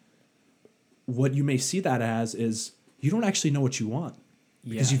have, what you may see that as is you don't actually know what you want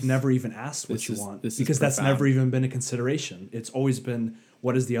because you've Yes. never even asked what you want, This is because that's profound. never even been a consideration. It's always been,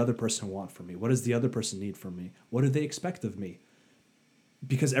 what does the other person want from me? What does the other person need from me? What do they expect of me?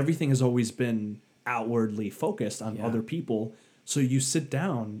 Because everything has always been outwardly focused on Yeah. other people. So you sit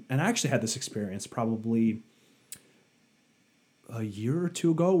down, and I actually had this experience probably a year or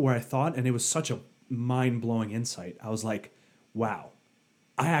two ago where I thought, and it was such a mind-blowing insight. I was like, wow,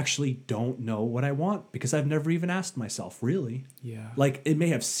 I actually don't know what I want because I've never even asked myself, really. Yeah. Like, it may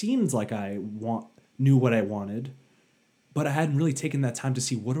have seemed like knew what I wanted, but I hadn't really taken that time to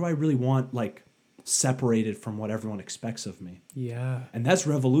see, what do I really want, like, separated from what everyone expects of me. Yeah. And that's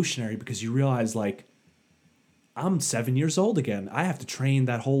revolutionary because you realize, like, I'm 7 years old again. I have to train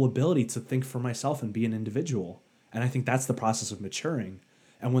that whole ability to think for myself and be an individual. And I think that's the process of maturing.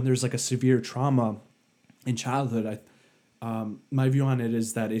 And when there's like a severe trauma in childhood, my view on it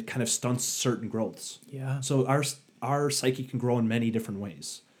is that it kind of stunts certain growths. Yeah. So our psyche can grow in many different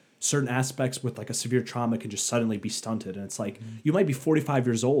ways. Certain aspects with like a severe trauma can just suddenly be stunted. And it's like, you might be 45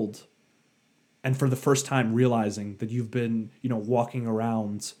 years old and for the first time realizing that you've been, walking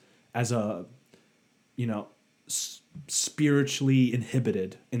around as a, you know, spiritually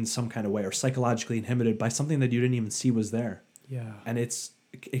inhibited in some kind of way, or psychologically inhibited by something that you didn't even see was there. Yeah. And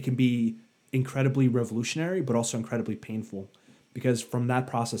it can be incredibly revolutionary, but also incredibly painful, because from that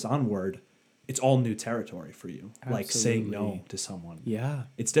process onward, it's all new territory for you. Like saying no Absolutely. to someone. Yeah.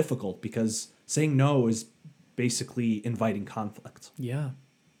 It's difficult because saying no is basically inviting conflict. Yeah.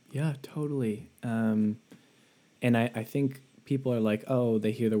 Yeah, totally. And I think people are like, oh,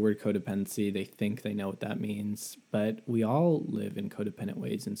 they hear the word codependency, they think they know what that means. But we all live in codependent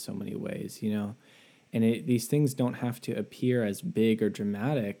ways in so many ways, And these things don't have to appear as big or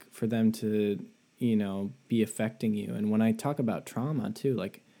dramatic for them to, be affecting you. And when I talk about trauma too,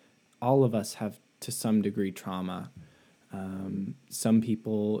 like all of us have to some degree trauma. Some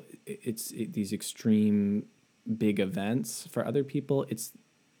people, these extreme big events. For other people, it's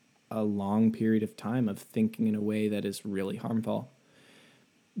a long period of time of thinking in a way that is really harmful.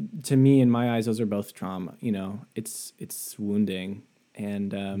 To me, in my eyes, those are both trauma. It's wounding.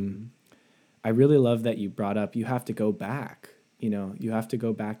 And I really love that you brought up, you have to go back. You have to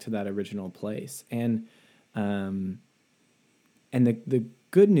go back to that original place. And the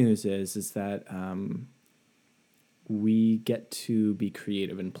good news is that we get to be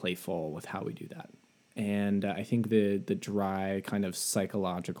creative and playful with how we do that. And I think the dry kind of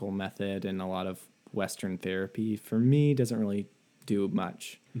psychological method and a lot of Western therapy for me doesn't really do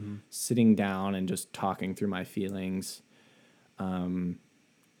much. Mm-hmm. Sitting down and just talking through my feelings.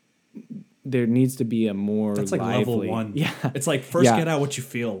 There needs to be a more That's like lively, level one. Yeah. It's like first Yeah. get out what you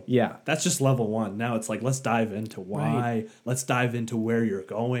feel. Yeah. That's just level one. Now it's like, let's dive into why. Right. Let's dive into where you're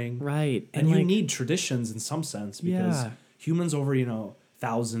going. Right. And you like, need traditions in some sense, because Yeah. humans over,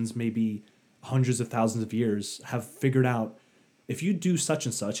 thousands, maybe hundreds of thousands of years have figured out, if you do such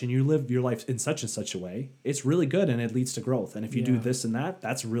and such and you live your life in such and such a way, it's really good and it leads to growth. And if you do Yeah. this and that,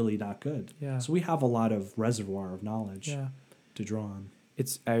 that's really not good. Yeah. So we have a lot of reservoir of knowledge Yeah. to draw on.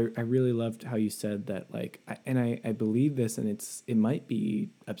 I really loved how you said that, like, I believe this, and it might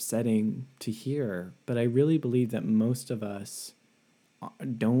be upsetting to hear, but I really believe that most of us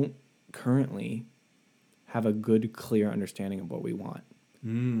don't currently have a good, clear understanding of what we want.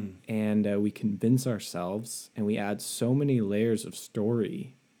 And we convince ourselves, and we add so many layers of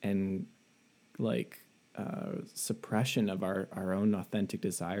story and like suppression of our own authentic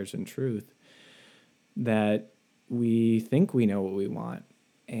desires and truth, that we think we know what we want.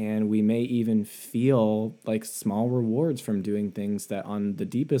 And we may even feel like small rewards from doing things that on the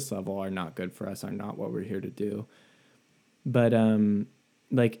deepest level are not good for us, are not what we're here to do. But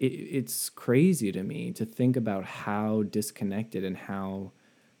like it's crazy to me to think about how disconnected and how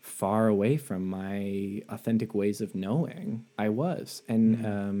far away from my authentic ways of knowing I was.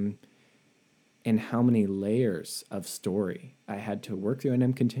 And how many layers of story I had to work through, and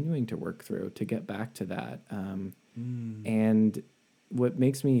I'm continuing to work through to get back to that. And what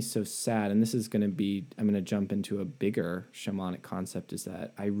makes me so sad, and this is I'm going to jump into a bigger shamanic concept, is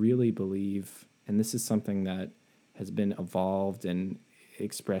that I really believe, and this is something that has been evolved and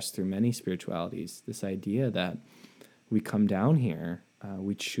expressed through many spiritualities, this idea that we come down here,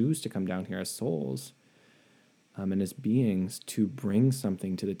 we choose to come down here as souls, and as beings to bring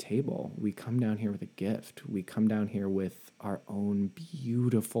something to the table. We come down here with a gift. We come down here with our own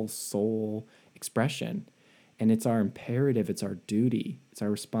beautiful soul expression. And it's our imperative, it's our duty, it's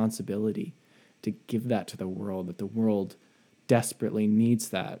our responsibility to give that to the world, that the world desperately needs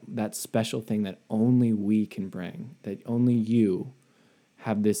that special thing that only we can bring, that only you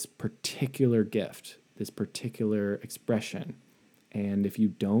have this particular gift, this particular expression. And if you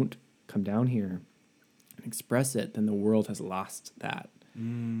don't come down here and express it, then the world has lost that.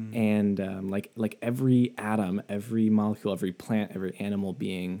 And like every atom, every molecule, every plant, every animal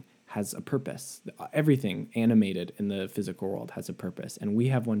being has a purpose. Everything animated in the physical world has a purpose, and we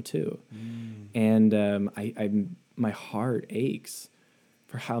have one too. And my heart aches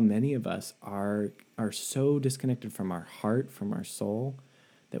for how many of us are so disconnected from our heart, from our soul,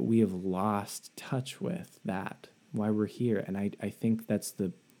 that we have lost touch with that, why we're here. And I think that's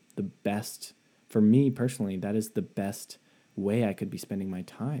the best, for me personally, that is the best way I could be spending my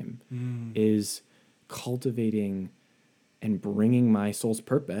time, is cultivating and bringing my soul's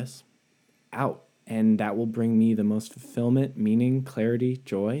purpose out. And that will bring me the most fulfillment, meaning, clarity,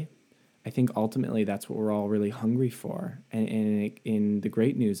 joy. I think ultimately that's what we're all really hungry for. And the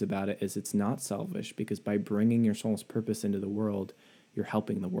great news about it is it's not selfish, because by bringing your soul's purpose into the world, you're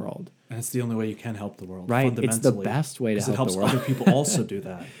helping the world. And it's the only way you can help the world. Right. It's the best way to help the world. It helps other people also do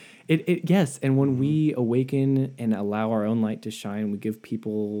that. Yes. And when we awaken and allow our own light to shine, we give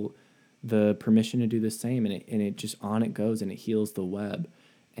people the permission to do the same. And it just on it goes, and it heals the web.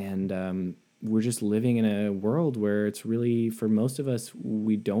 And we're just living in a world where it's really, for most of us,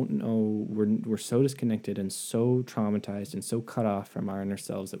 we don't know, we're so disconnected and so traumatized and so cut off from our inner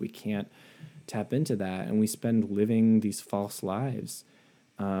selves that we can't tap into that. And we spend living these false lives.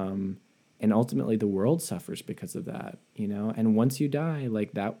 And ultimately the world suffers because of that, you know? And once you die,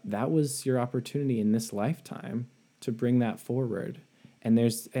 like that was your opportunity in this lifetime to bring that forward. And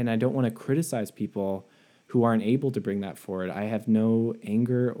I don't want to criticize people who aren't able to bring that forward. I have no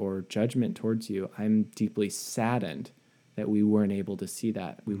anger or judgment towards you. I'm deeply saddened that we weren't able to see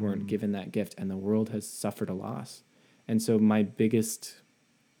that. We weren't given that gift, and the world has suffered a loss. And so my biggest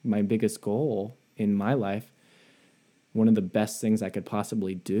goal in my life, one of the best things I could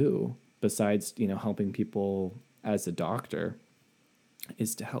possibly do, besides, helping people as a doctor,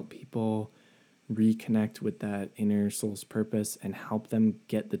 is to help people reconnect with that inner soul's purpose and help them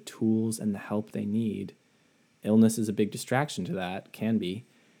get the tools and the help they need. Illness is a big distraction to that, can be,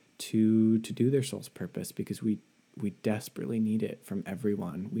 to do their soul's purpose, because we desperately need it from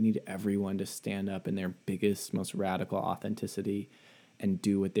everyone. We need everyone to stand up in their biggest, most radical authenticity and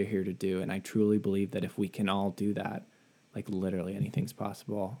do what they're here to do. And I truly believe that if we can all do that, like literally anything's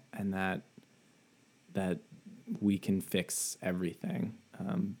possible, and that we can fix everything.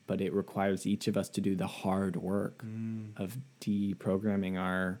 But it requires each of us to do the hard work of deprogramming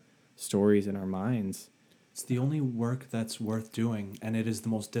our stories in our minds. It's the only work that's worth doing, and it is the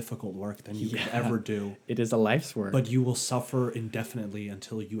most difficult work that you could ever do. It is a life's work. But you will suffer indefinitely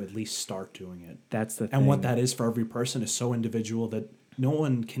until you at least start doing it. That's the thing. And what that is for every person is so individual that no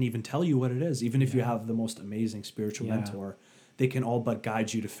one can even tell you what it is. Even if you have the most amazing spiritual mentor, they can all but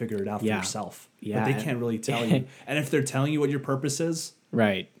guide you to figure it out for yourself. Yeah. But they can't really tell you. And if they're telling you what your purpose is,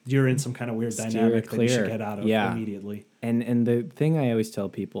 right, you're in some kind of weird dynamic that you should get out of immediately. And the thing I always tell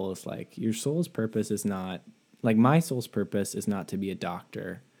people is, like, your soul's purpose is not, like, my soul's purpose is not to be a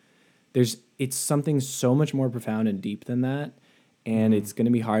doctor. It's something so much more profound and deep than that. And it's going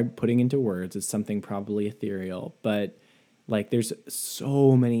to be hard putting into words. It's something probably ethereal, but like, there's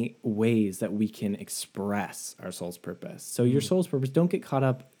so many ways that we can express our soul's purpose. So your soul's purpose, don't get caught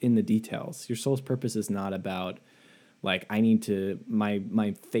up in the details. Your soul's purpose is not about, like, I need to,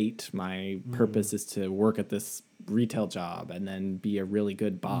 my fate, my purpose is to work at this retail job and then be a really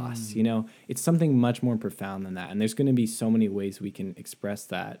good boss. It's something much more profound than that. And there's going to be so many ways we can express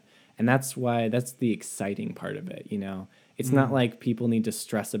that. And that's the exciting part of it. It's not like people need to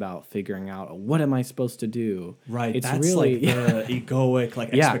stress about figuring out, what am I supposed to do? Right. It's that's really like the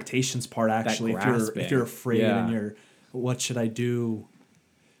egoic, expectations part, actually. If you're afraid and you're, what should I do?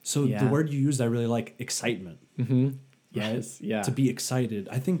 So the word you used, I really like, excitement. Mm-hmm. Right? Yes. Yeah. To be excited.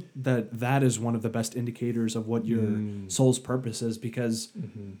 I think that is one of the best indicators of what your soul's purpose is, because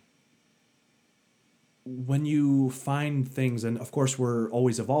when you find things, and of course we're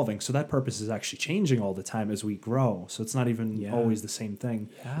always evolving, so that purpose is actually changing all the time as we grow. So it's not even always the same thing.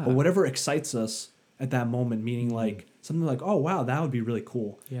 Yeah. But whatever excites us at that moment, meaning like something like, oh, wow, that would be really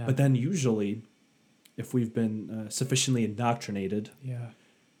cool. Yeah. But then usually, if we've been sufficiently indoctrinated,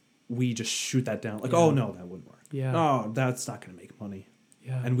 we just shoot that down. Like, oh, no, that wouldn't work. Yeah. Oh, that's not going to make money.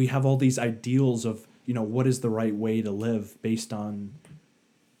 Yeah. And we have all these ideals of, what is the right way to live based on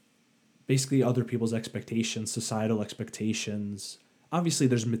basically other people's expectations, societal expectations. Obviously,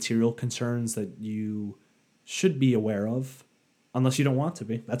 there's material concerns that you should be aware of, unless you don't want to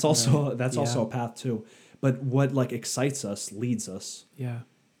be. That's also also a path too. But what excites us leads us. Yeah.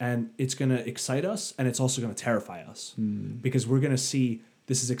 And it's going to excite us, and it's also going to terrify us, because we're going to see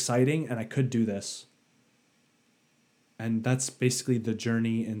this is exciting and I could do this. And that's basically the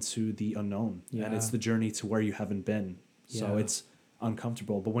journey into the unknown. Yeah. And it's the journey to where you haven't been. So Yeah. it's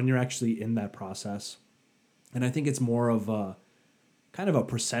uncomfortable. But when you're actually in that process, and I think it's more of a kind of a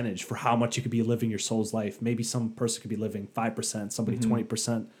percentage for how much you could be living your soul's life. Maybe some person could be living 5%, somebody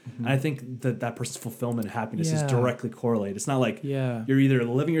 20%. And I think that person's fulfillment and happiness is directly correlated. It's not like you're either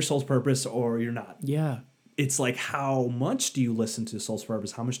living your soul's purpose or you're not. Yeah. It's like, how much do you listen to soul's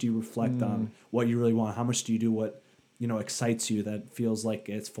purpose? How much do you reflect on what you really want? How much do you do what, excites you, that feels like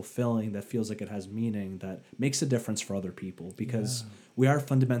it's fulfilling, that feels like it has meaning, that makes a difference for other people? Because we are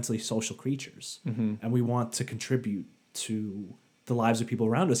fundamentally social creatures, and we want to contribute to the lives of people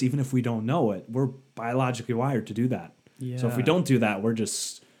around us, even if we don't know it. We're biologically wired to do that. Yeah. So if we don't do that, we're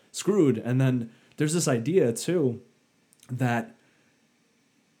just screwed. And then there's this idea too that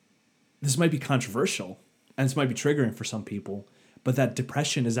this might be controversial and this might be triggering for some people, but that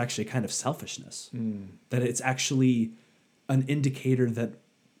depression is actually kind of selfishness. That it's actually an indicator that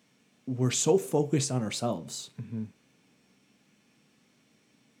we're so focused on ourselves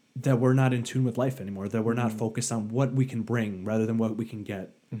that we're not in tune with life anymore, that we're not focused on what we can bring rather than what we can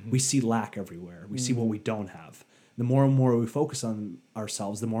get. We see lack everywhere. We see what we don't have. The more and more we focus on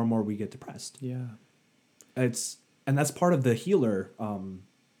ourselves, the more and more we get depressed. Yeah. And that's part of the healer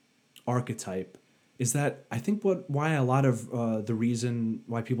archetype, is that I think why a lot of the reason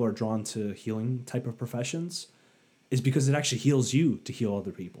why people are drawn to healing type of professions is because it actually heals you to heal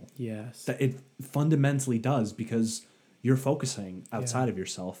other people. Yes. That it fundamentally does, because you're focusing outside of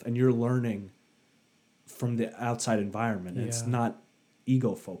yourself and you're learning from the outside environment. And it's not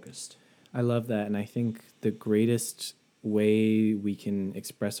ego focused. I love that. And I think the greatest way we can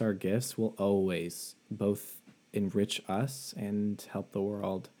express our gifts will always both enrich us and help the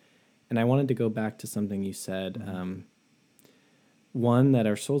world. And I wanted to go back to something you said. One, that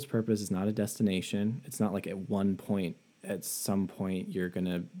our soul's purpose is not a destination. It's not like at some point you're going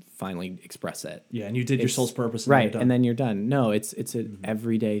to finally express it. Yeah, and you did your soul's purpose. And and then you're done. No, it's an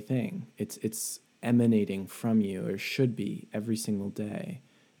everyday thing. It's emanating from you, or should be, every single day.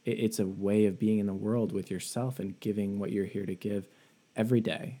 It's a way of being in the world with yourself and giving what you're here to give every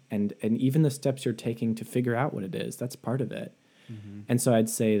day. And even the steps you're taking to figure out what it is, that's part of it. And so I'd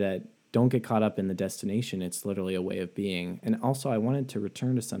say that don't get caught up in the destination. It's literally a way of being. And also I wanted to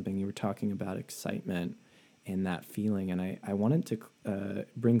return to something you were talking about, excitement and that feeling. And I wanted to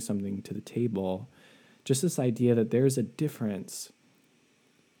bring something to the table, just this idea that there's a difference,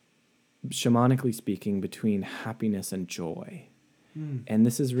 shamanically speaking, between happiness and joy. And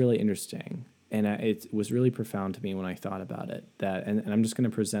this is really interesting. And it was really profound to me when I thought about it. And I'm just going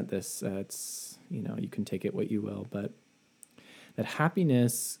to present this. It's, you can take it what you will, but that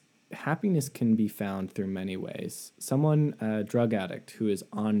happiness can be found through many ways. Someone, a drug addict who is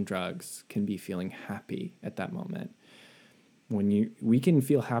on drugs, can be feeling happy at that moment. We can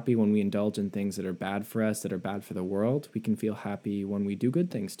feel happy when we indulge in things that are bad for us, that are bad for the world. We can feel happy when we do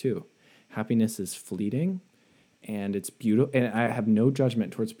good things too. Happiness is fleeting, and it's beautiful. And I have no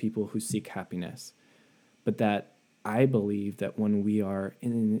judgment towards people who seek happiness, but that I believe that when we are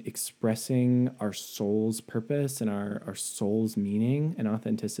in expressing our soul's purpose and our soul's meaning and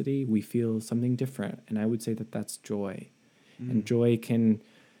authenticity, we feel something different. And I would say that that's joy. And joy can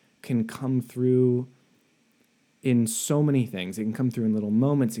come through in so many things. It can come through in little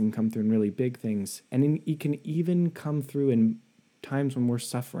moments. It can come through in really big things. And it can even come through in times when we're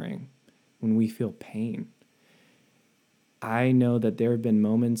suffering, when we feel pain. I know that there have been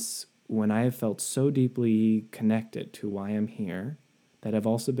moments when I have felt so deeply connected to why I'm here, that have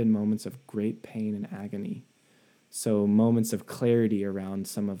also been moments of great pain and agony. So moments of clarity around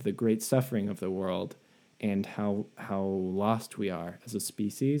some of the great suffering of the world and how lost we are as a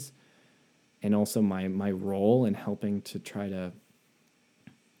species, and also my role in helping to try to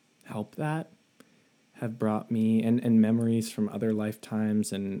help that, have brought me, and memories from other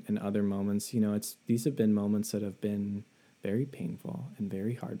lifetimes and other moments. These have been moments that have been very painful and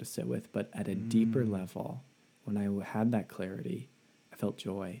very hard to sit with, but at a deeper level, when I had that clarity, I felt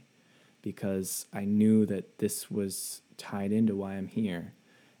joy, because I knew that this was tied into why I'm here,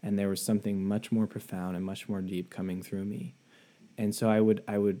 and there was something much more profound and much more deep coming through me. And so I would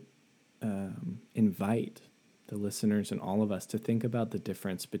invite the listeners and all of us to think about the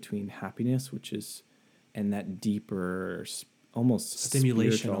difference between happiness, and that deeper, almost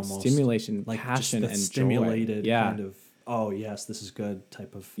stimulation, stimulation, like passion, just the and stimulated joy. kind of, oh yes, this is good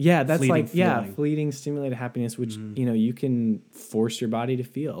type of that's fleeting feeling. Fleeting stimulated happiness, which you can force your body to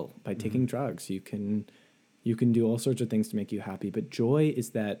feel by taking drugs. You can do all sorts of things to make you happy, but joy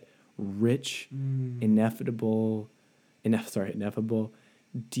is that rich, ineffable,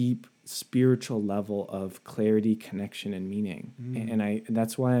 deep spiritual level of clarity, connection, and meaning. And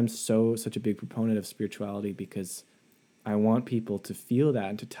that's why I'm such a big proponent of spirituality, because I want people to feel that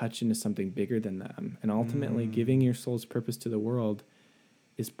and to touch into something bigger than them. And ultimately, giving your soul's purpose to the world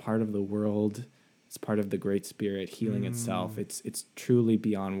is part of the world. It's part of the Great Spirit healing itself. It's truly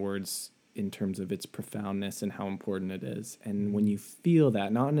beyond words in terms of its profoundness and how important it is. And when you feel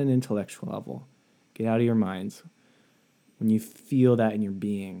that, not on an intellectual level, get out of your minds. When you feel that in your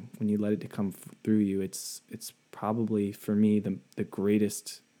being, when you let it to come through you, it's probably, for me, the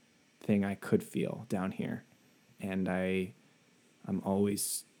greatest thing I could feel down here. And I'm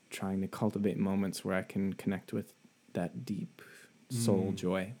always trying to cultivate moments where I can connect with that deep soul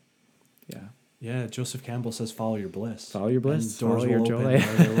joy. Yeah. Yeah, Joseph Campbell says, follow your bliss. Follow your bliss. And doors Follow your will joy. open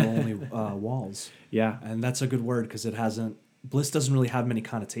where there were only walls. Yeah. And that's a good word, because bliss doesn't really have many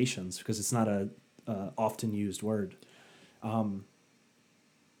connotations, because it's not a often used word. For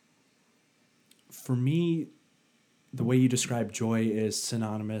me, the way you describe joy is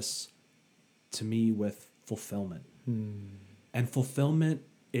synonymous to me with fulfillment. And fulfillment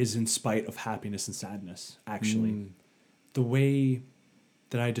is in spite of happiness and sadness, actually. The way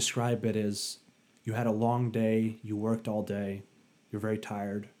that I describe it is, you had a long day, you worked all day, you're very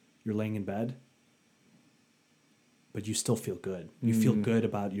tired, you're laying in bed, but you still feel good. You feel good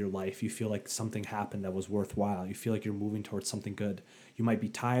about your life. You feel like something happened that was worthwhile. You feel like you're moving towards something good. You might be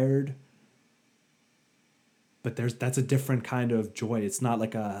tired, but that's a different kind of joy. It's not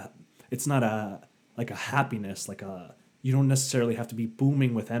a happiness, you don't necessarily have to be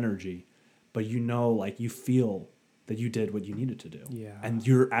booming with energy, but you feel that you did what you needed to do. Yeah. And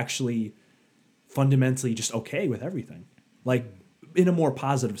you're actually fundamentally just okay with everything. In a more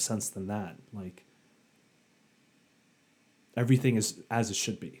positive sense than that. Everything is as it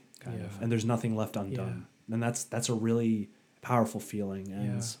should be, kind of. And there's nothing left undone. Yeah. And that's a really powerful feeling.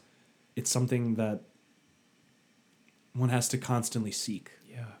 And it's something that one has to constantly seek.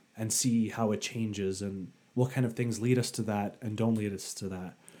 Yeah. And see how it changes and what kind of things lead us to that and don't lead us to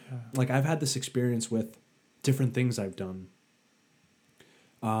that. Yeah. I've had this experience with different things I've done.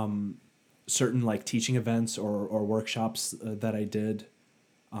 Certain teaching events or workshops that I did,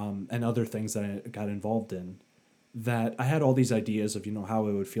 and other things that I got involved in, that I had all these ideas of, how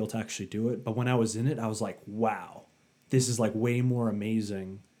it would feel to actually do it. But when I was in it, I was like, wow, this is way more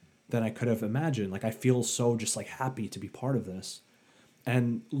amazing than I could have imagined. I feel so just happy to be part of this.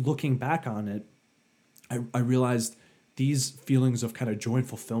 And looking back on it, I realized these feelings of kind of joy and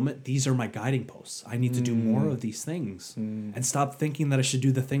fulfillment, these are my guiding posts. I need to do more of these things and stop thinking that I should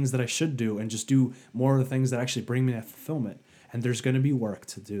do the things that I should do and just do more of the things that actually bring me that fulfillment. And there's going to be work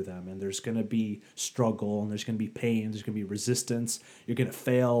to do them, and there's going to be struggle, and there's going to be pain, there's going to be resistance. You're going to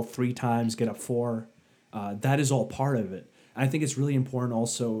fail 3 times, get up 4. That is all part of it. And I think it's really important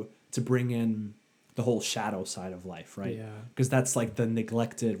also to bring in the whole shadow side of life, right? Yeah. Because that's the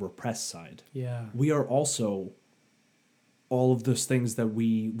neglected, repressed side. Yeah. We are also all of those things that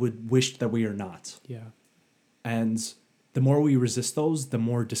we would wish that we are not. Yeah. And the more we resist those, the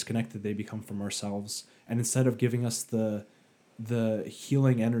more disconnected they become from ourselves. And instead of giving us the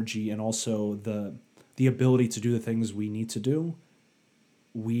healing energy and also the ability to do the things we need to do,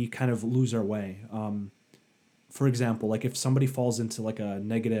 we kind of lose our way. For example, if somebody falls into a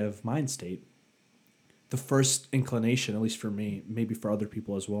negative mind state, the first inclination, at least for me, maybe for other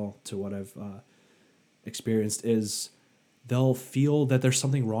people as well, to what I've experienced, is they'll feel that there's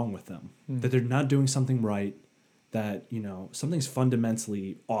something wrong with them, that they're not doing something right, that, something's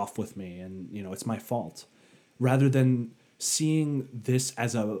fundamentally off with me and, it's my fault, rather than seeing this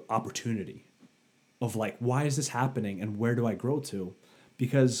as an opportunity of why is this happening and where do I grow to?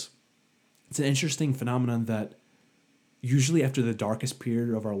 Because it's an interesting phenomenon that usually after the darkest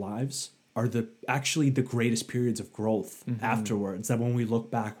period of our lives are actually the greatest periods of growth afterwards, that when we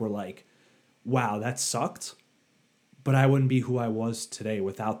look back, we're like, wow, that sucked, but I wouldn't be who I was today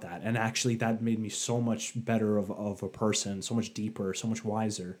without that. And actually that made me so much better of a person, so much deeper, so much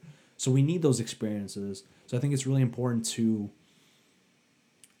wiser. So we need those experiences. So I think it's really important to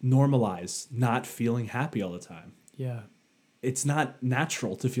normalize not feeling happy all the time. Yeah. It's not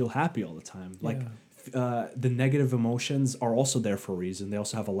natural to feel happy all the time. The negative emotions are also there for a reason. They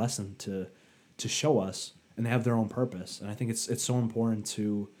also have a lesson to show us, and they have their own purpose. And I think it's so important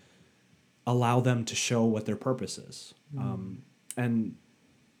to allow them to show what their purpose is. And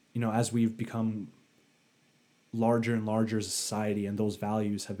as we've become larger and larger as a society, and those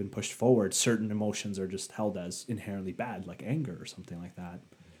values have been pushed forward, certain emotions are just held as inherently bad, like anger or something like that,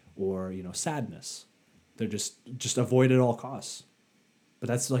 or sadness. They're just avoid at all costs. But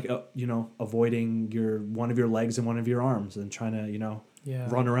that's avoiding one of your legs and one of your arms and trying to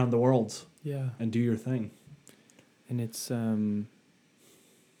run around the world Yeah. and do your thing. And it's in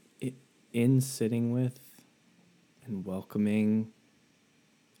sitting with and welcoming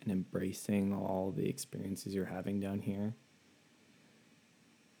and embracing all the experiences you're having down here,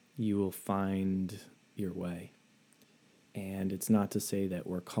 you will find your way. And it's not to say that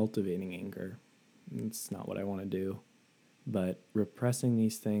we're cultivating anger. It's not what I want to do. But repressing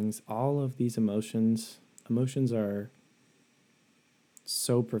these things, all of these emotions are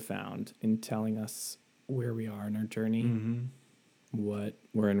so profound in telling us where we are in our journey, what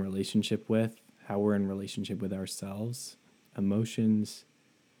we're in relationship with, how we're in relationship with ourselves. Emotions,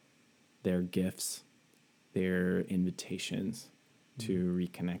 they're gifts, they're invitations to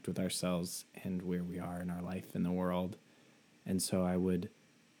reconnect with ourselves and where we are in our life in the world. And so I would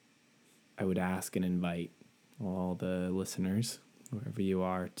ask and invite all the listeners, wherever you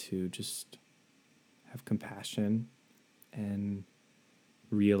are, to just have compassion and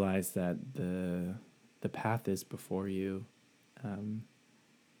realize that the path is before you, and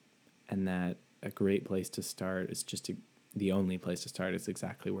that a great place to start is the only place to start is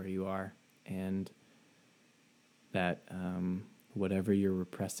exactly where you are, and that whatever you're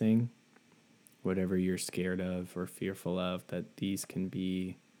repressing, whatever you're scared of or fearful of, that these can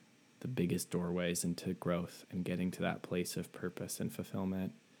be the biggest doorways into growth and getting to that place of purpose and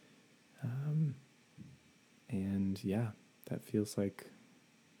fulfillment. And that feels like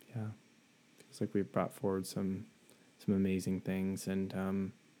we've brought forward some amazing things,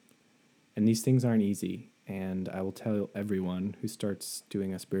 and these things aren't easy. And I will tell everyone who starts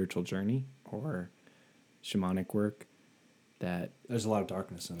doing a spiritual journey or shamanic work that there's a lot of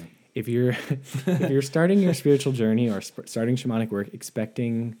darkness in it. If you're starting your spiritual journey or starting shamanic work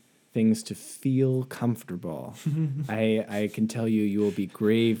expecting things to feel comfortable, I can tell you will be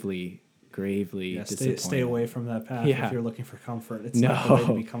gravely disappointed. Stay away from that path if you're looking for comfort. It's not the way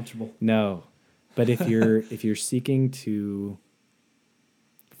to be comfortable. No, but if you're seeking to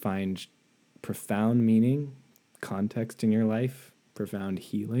find profound meaning, context in your life, profound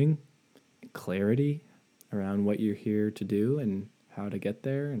healing, clarity around what you're here to do and how to get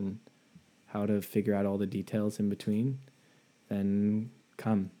there and how to figure out all the details in between, then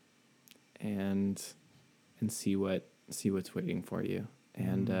come and see what's waiting for you.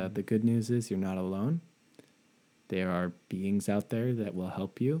 And the good news is you're not alone. There are beings out there that will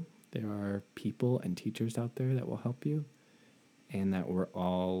help you. There are people and teachers out there that will help you, and that we're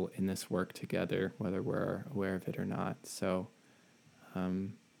all in this work together, whether we're aware of it or not. So,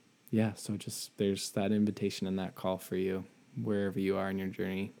 so just there's that invitation and that call for you, wherever you are in your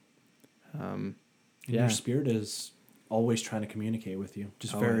journey. Your spirit is always trying to communicate with you,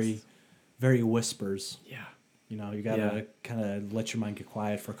 just always. very, very whispers. Yeah. You gotta kind of let your mind get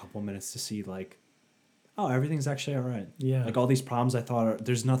quiet for a couple of minutes to see, like, oh, everything's actually all right. Yeah. Like all these problems I thought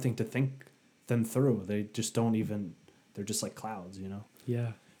there's nothing to think them through. They just don't even, they're just like clouds,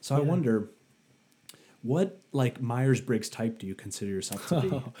 Yeah. So I wonder, what like Myers-Briggs type do you consider yourself to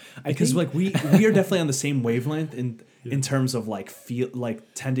be? Because like we are definitely on the same wavelength in terms of like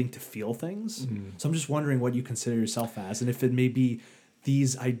tending to feel things. So I'm just wondering what you consider yourself as, and if it may be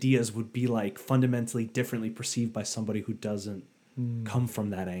these ideas would be like fundamentally differently perceived by somebody who doesn't come from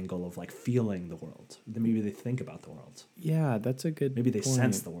that angle of like feeling the world. Then maybe they think about the world. Yeah, that's a good Maybe they point.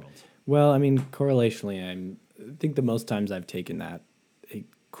 sense the world. Well, I mean, correlationally, I think the most times I've taken that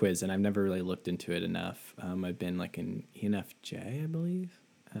quiz, and I've never really looked into it enough. I've been like an ENFJ, I believe.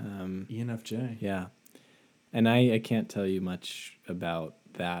 ENFJ. Yeah. And I can't tell you much about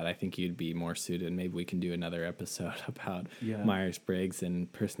that. I think you'd be more suited. Maybe we can do another episode about Myers-Briggs and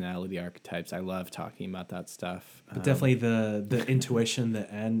personality archetypes. I love talking about that stuff. But definitely the intuition,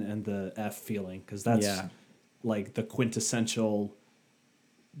 the N and the F feeling, because that's like the quintessential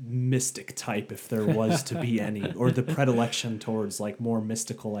mystic type, if there was to be any, or the predilection towards like more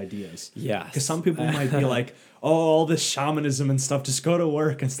mystical ideas. Yeah. Because some people might be like, oh, all this shamanism and stuff, just go to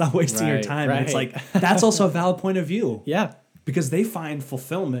work and stop wasting your time. Right. And it's like, that's also a valid point of view. Yeah. Because they find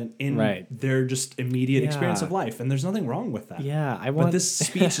fulfillment in their just immediate experience of life. And there's nothing wrong with that. Yeah. But this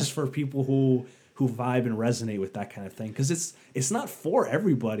speech is for people who vibe and resonate with that kind of thing. Because it's not for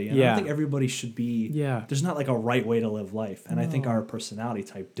everybody. And I don't think everybody should be... Yeah. There's not like a right way to live life. And I think our personality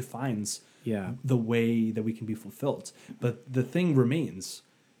type defines the way that we can be fulfilled. But the thing remains,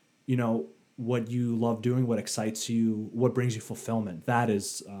 what you love doing, what excites you, what brings you fulfillment. That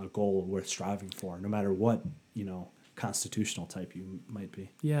is a goal worth striving for, no matter what, constitutional type you might be.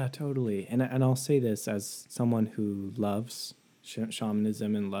 Yeah, totally. And I'll say this as someone who loves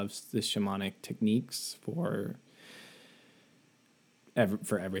shamanism and loves the shamanic techniques for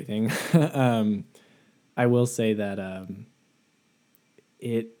everything. I will say that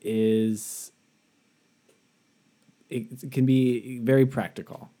it can be very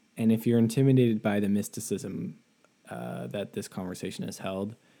practical. And if you're intimidated by the mysticism that this conversation has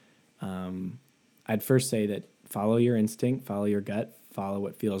held, I'd first say that follow your instinct, follow your gut, follow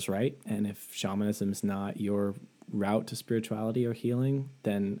what feels right. And if shamanism is not your route to spirituality or healing,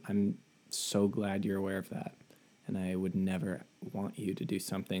 then I'm so glad you're aware of that. And I would never want you to do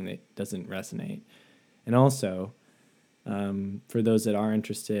something that doesn't resonate. And also, for those that are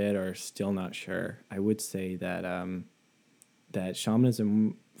interested or still not sure, I would say that that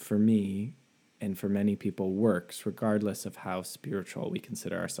shamanism for me and for many people works regardless of how spiritual we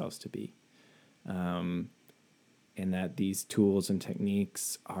consider ourselves to be. And that these tools and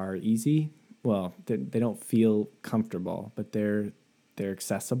techniques are easy. Well, they don't feel comfortable, but they're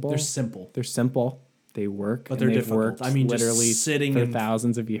accessible. They're simple. They're simple. They work, but they're difficult. I mean, literally just sitting for and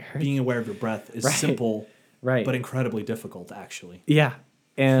thousands of years. Being aware of your breath is simple, right? But incredibly difficult, actually. Yeah,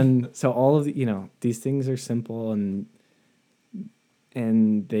 and so all of these things are simple, and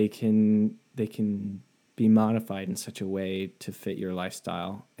they can be modified in such a way to fit your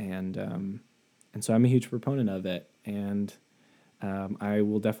lifestyle, and so I'm a huge proponent of it, and I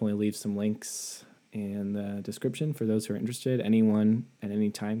will definitely leave some links in the description for those who are interested. Anyone at any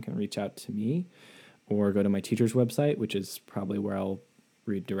time can reach out to me or go to my teacher's website, which is probably where I'll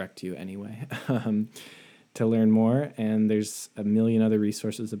redirect you anyway, to learn more. And there's a million other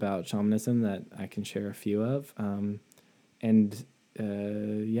resources about shamanism that I can share a few of.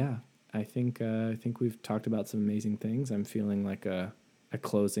 I think we've talked about some amazing things. I'm feeling like a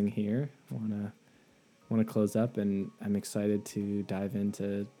closing here. I want to close up, and I'm excited to dive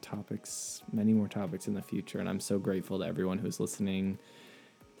into many more topics in the future. And I'm so grateful to everyone who's listening,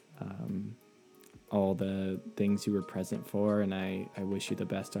 all the things you were present for, and I wish you the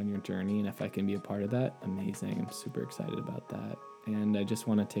best on your journey. And if I can be a part of that, amazing. I'm super excited about that. And I just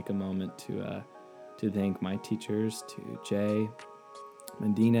want to take a moment to thank my teachers, to Jay,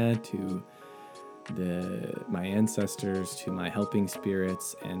 Medina, to my ancestors, to my helping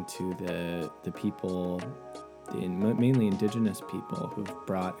spirits, and to the people, mainly indigenous people, who've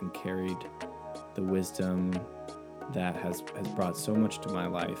brought and carried the wisdom that has brought so much to my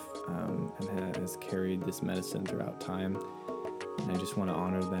life, and has carried this medicine throughout time. And I just want to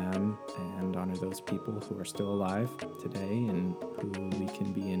honor them and honor those people who are still alive today and who we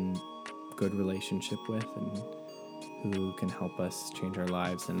can be in good relationship with and who can help us change our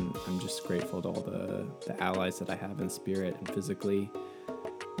lives. And I'm just grateful to all the allies that I have in spirit and physically.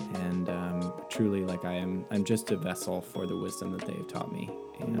 And truly, I'm just a vessel for the wisdom that they've taught me.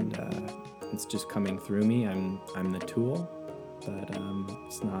 And it's just coming through me. I'm the tool, but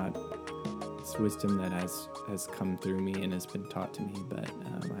it's wisdom that has come through me and has been taught to me, but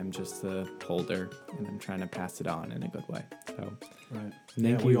I'm just the holder, and I'm trying to pass it on in a good way. So, right.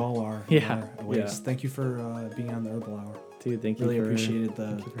 Thank you. We all are. Yeah. Yeah. Thank you for being on the Herbal Hour. Dude, thank you. Really appreciated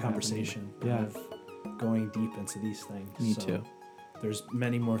the conversation. Yeah. Of going deep into these things. Me too. There's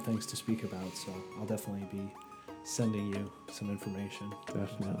many more things to speak about, so I'll definitely be sending you some information.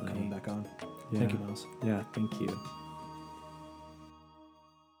 Definitely. Coming back on. Yeah. Thank you, Miles. Yeah, thank you.